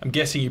 I'm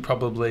guessing you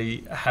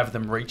probably have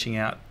them reaching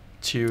out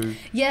to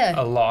you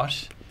a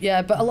lot.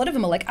 Yeah, but a lot of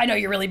them are like, I know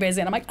you're really busy,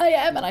 and I'm like, I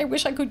am, and I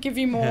wish I could give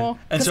you more.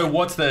 Yeah. And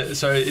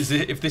so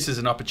if this is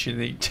an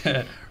opportunity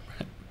to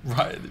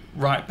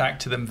write back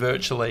to them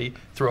virtually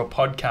through a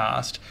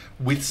podcast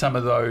with some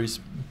of those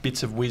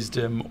bits of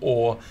wisdom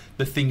or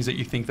the things that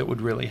you think that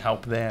would really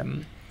help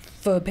them?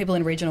 For people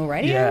in regional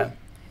radio?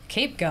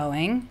 Keep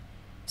going,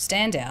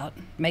 stand out,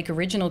 make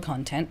original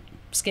content,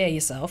 scare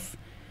yourself,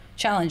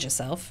 challenge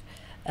yourself,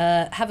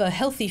 have a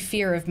healthy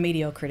fear of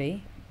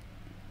mediocrity,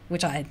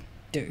 which I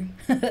do,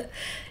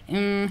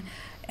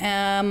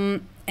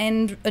 and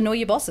annoy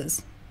your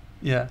bosses.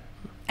 Yeah.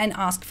 And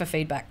ask for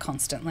feedback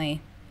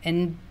constantly.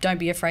 and don't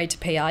be afraid to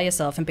PR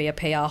yourself and be a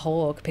PR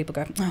whore. People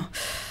go,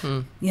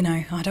 you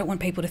know, I don't want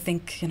people to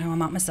think, you know,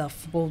 I'm up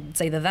myself. Well,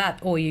 it's either that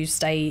or you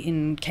stay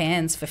in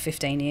Cairns for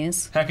 15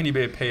 years. How can you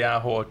be a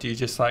PR whore? Do you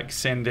just like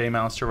send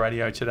emails to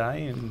Radio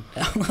Today? And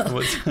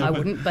I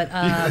wouldn't, but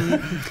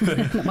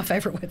not my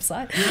favourite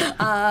website.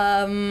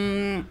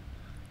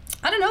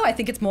 I don't know. I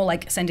think it's more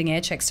like sending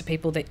air checks to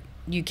people that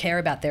you care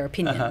about their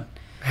opinion.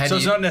 So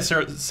it's not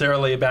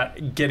necessarily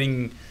about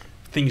getting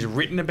things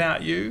written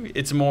about you.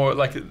 It's more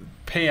like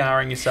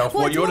PRing yourself.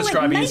 Well, what you're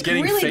describing like is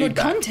getting really feedback.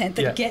 Good content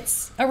that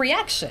gets a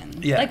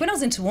reaction. Yeah. Like when I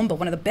was in Toowoomba,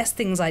 one of the best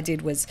things I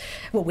did was,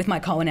 well, with my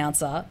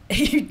co-announcer,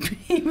 he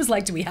was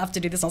like, "Do we have to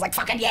do this?" I was like,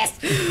 "Fucking yes!"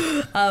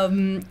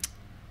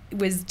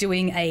 Was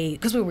doing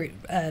because we were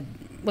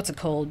what's it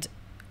called?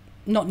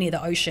 Not near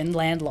the ocean,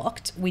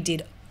 landlocked. We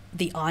did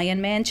the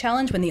Iron Man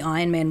challenge when the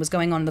Iron Man was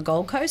going on the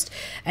Gold Coast,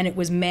 and it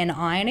was men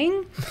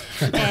ironing,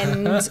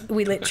 and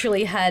we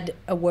literally had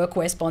a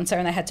workwear sponsor,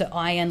 and they had to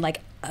iron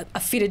like a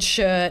fitted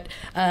shirt,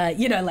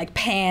 you know, like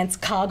pants,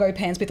 cargo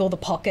pants with all the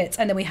pockets,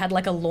 and then we had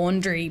like a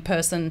laundry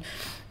person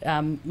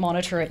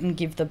monitor it and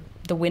give the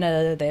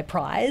winner their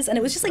prize, and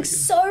it was just like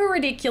so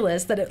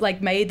ridiculous that it like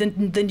made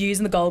the news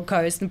in the Gold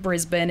Coast and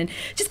Brisbane, and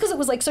just because it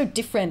was like so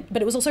different, but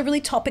it was also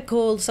really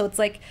topical. So it's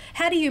like,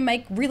 how do you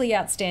make really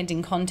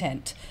outstanding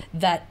content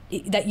that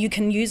you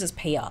can use as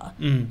PR,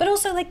 but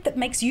also like that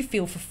makes you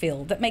feel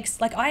fulfilled, that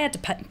makes like I had to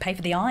pay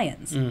for the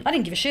irons. I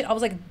didn't give a shit. I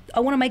was like, I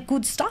want to make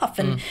good stuff,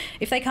 and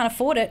if they can't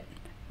afford it,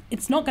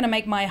 it's not going to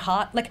make my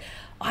heart, like,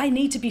 I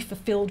need to be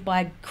fulfilled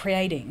by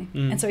creating.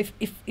 And so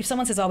if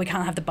someone says, oh, we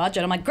can't have the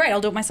budget, I'm like, great, I'll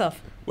do it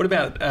myself. What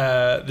about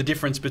the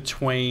difference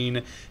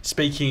between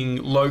speaking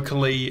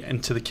locally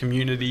and to the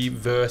community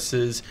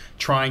versus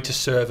trying to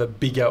serve a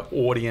bigger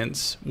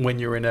audience when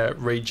you're in a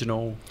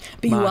regional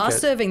But market? You are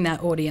serving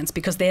that audience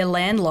because they're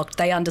landlocked.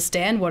 They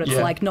understand what it's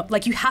like. Not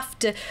like you have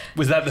to...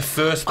 Was that the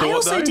first thought, I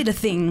also though? did a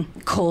thing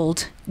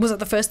called... Was it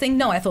the first thing?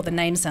 No, I thought the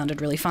name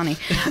sounded really funny.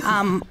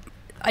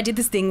 I did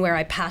this thing where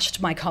I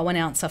pashed my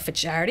co-announcer for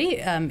charity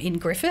in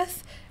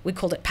Griffith. We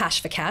called it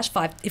Pash for Cash.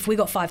 If we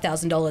got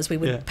 $5,000, we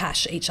would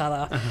pash each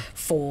other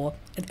for...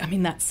 I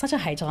mean, that's such a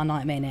HR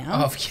nightmare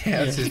now. Oh, yeah,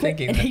 I was just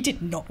thinking And that. he did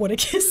not want to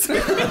kiss me.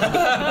 Like,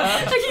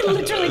 he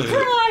literally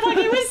cried. Like,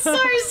 he was so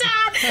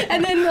sad.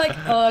 And then, like,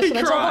 oh, should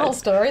I tell the whole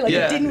story? Like, he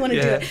didn't want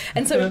to do it.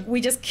 And so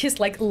we just kissed,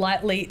 like,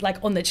 lightly, like,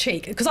 on the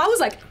cheek. Because I was,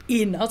 like,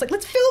 I was like,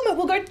 let's film it.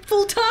 We'll go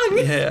full tongue.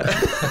 Yeah.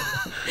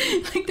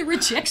 Like, the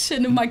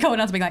rejection of my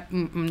co-announcer being like,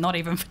 not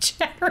even for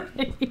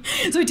charity.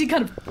 So we did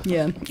kind of,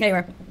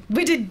 Anyway,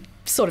 we did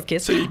sort of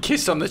kiss. So you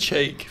kissed on the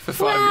cheek for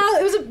 5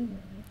 minutes. Well,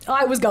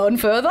 I was going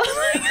further.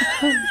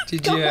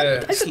 Did you?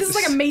 This is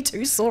like a Me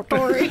Too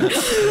story.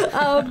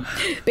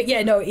 But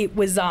yeah, no, it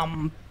was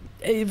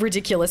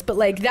ridiculous. But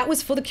like that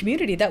was for the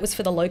community. That was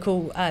for the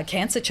local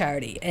cancer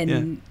charity,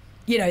 and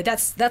you know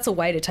that's a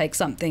way to take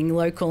something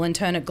local and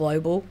turn it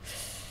global.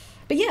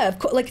 But yeah, of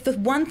course, like the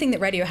one thing that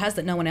radio has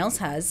that no one else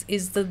has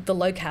is the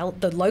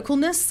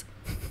localness.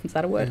 Is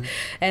that a word?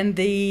 And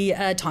the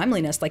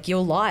timeliness, like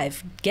you're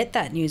live, get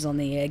that news on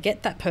the air,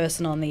 get that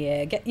person on the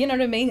air, you know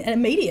what I mean? And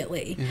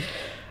immediately. Yeah.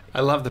 I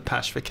love the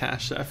Pash for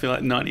Cash. I feel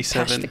like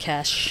 97. Pash for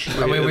Cash.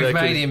 I mean, we've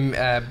made him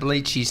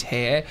bleach his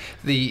hair.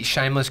 The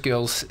Shameless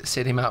girls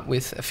set him up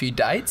with a few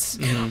dates.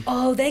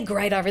 Oh, they're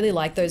great. I really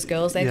like those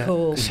girls. They're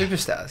cool.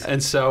 Superstars.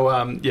 And so,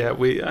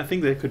 I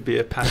think there could be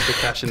a Pash for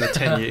Cash in the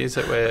 10 years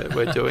that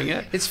we're doing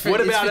it. It's for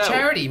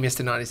charity,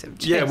 Mr. 97.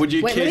 Yeah, would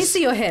you Wait, kiss? let me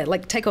see your hair.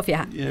 Like, take off your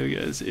hat. Yeah,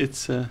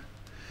 it's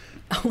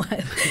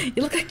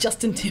you look like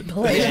Justin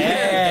Timberlake.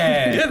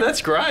 Yeah,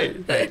 that's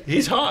great.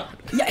 He's hot.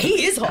 Yeah,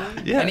 he is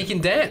hot. Yeah. And he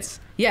can dance.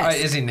 Yes.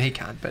 Oh, as in he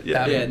can't, but no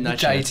JT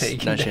chance. can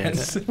No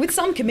dance. chance. With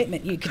some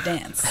commitment, you could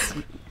dance.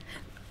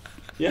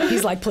 Yeah.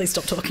 He's like, please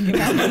stop talking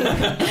about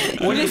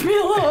me. Leave me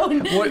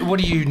alone. What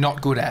are you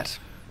not good at?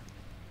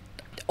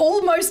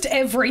 Almost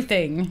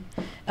everything.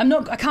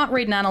 I can't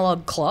read an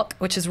analog clock,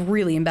 which is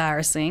really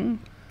embarrassing.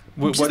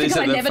 What Just is because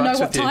it I that never know fucks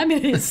what with you? time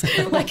it is.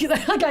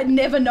 like I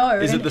never know.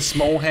 Is it the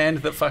small hand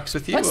that fucks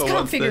with you? I just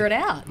can't figure it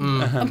out.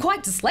 I'm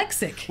quite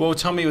dyslexic. Well,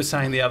 Tommy was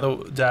saying the other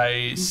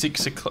day,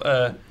 6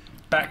 o'clock,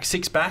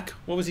 six back.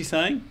 What was he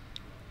saying?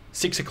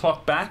 6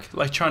 o'clock back,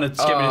 like trying to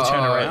get me to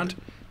turn around.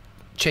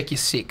 Check your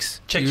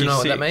six. Check Do you your know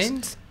what six. that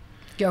means?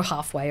 Go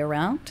halfway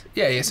around.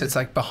 Yeah, so it's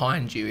like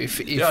behind you. If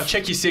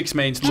Check your six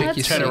means Check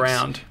your turn six.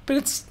 around. But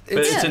it's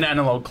an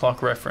analog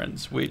clock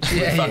reference, which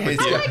would fuck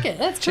with I you. like it.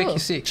 That's check cool. your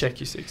six.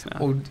 Check your six now.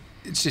 Well,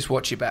 it's just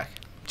watch your back.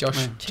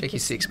 Josh, check your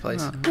six,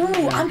 please. Ooh,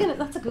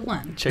 that's a good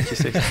one. Check your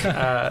six.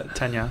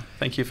 Tanya,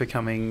 thank you for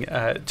coming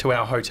to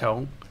our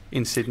hotel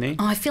in Sydney.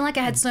 Oh, I feel like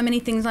I had so many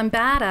things I'm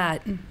bad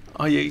at.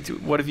 Oh, yeah.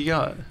 What have you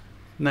got?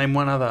 Name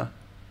one other.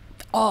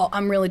 Oh,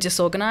 I'm really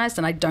disorganised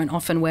and I don't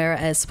often wear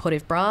a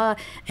supportive bra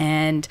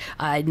and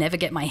I never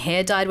get my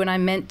hair dyed when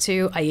I'm meant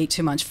to. I eat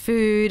too much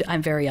food.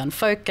 I'm very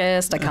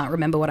unfocused. I can't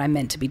remember what I'm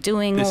meant to be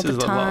doing all the time.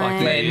 This is a lot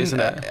like me, isn't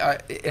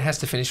it? It has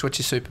to finish.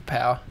 What's your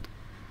superpower?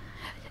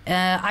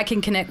 I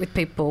can connect with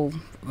people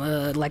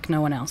like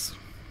no one else.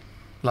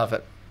 Love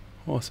it.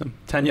 Awesome.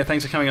 Tanya,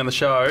 thanks for coming on the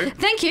show.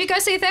 Thank you. Go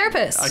see a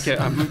therapist. Okay,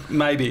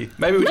 maybe.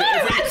 Maybe we no,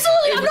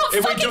 absolutely. I'm not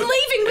fucking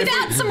leaving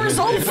without some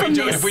result from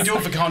this. If we do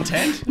it for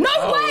content? No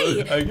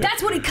way. Okay.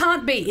 That's what it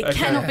can't be. It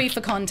cannot be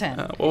for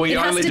content. Well, we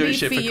only do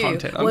shit for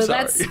content. I'm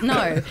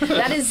sorry.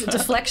 That is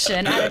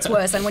deflection at its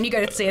worst. And when you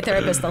go to see a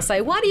therapist, they'll say,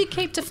 "Why do you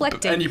keep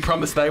deflecting?" And you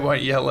promise they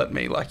won't yell at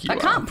me like you. I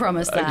can't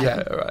promise that.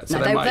 Yeah, all right. So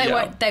no,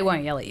 they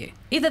won't yell at you.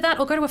 Either that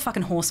or go to a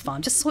fucking horse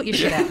farm. Just sort your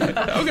shit out.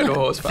 I'll go to a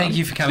horse farm. Thank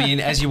you for coming in.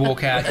 As you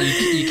walk out,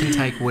 you can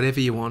take whatever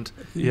you want.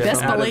 Yeah,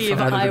 best believe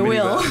I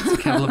will. A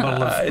couple of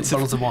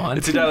bottles of wine.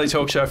 It's a daily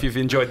talk show. If you've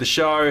enjoyed the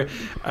show,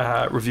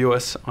 review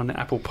us on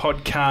Apple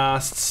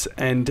Podcasts.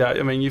 And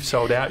I mean, you've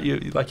sold out.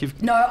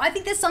 No, I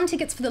think there's some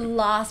tickets for the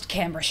last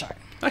Canberra show.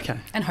 Okay.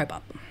 And Hope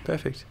Up.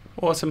 Perfect.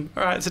 Awesome.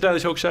 All right, it's a daily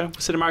talk show. We'll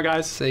see you tomorrow,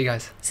 guys. See you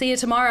guys. See you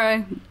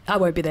tomorrow. I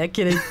won't be there.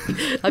 Kidding.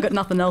 I got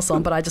nothing else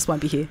on, but I just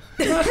won't be here.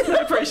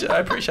 I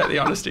appreciate the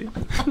honesty.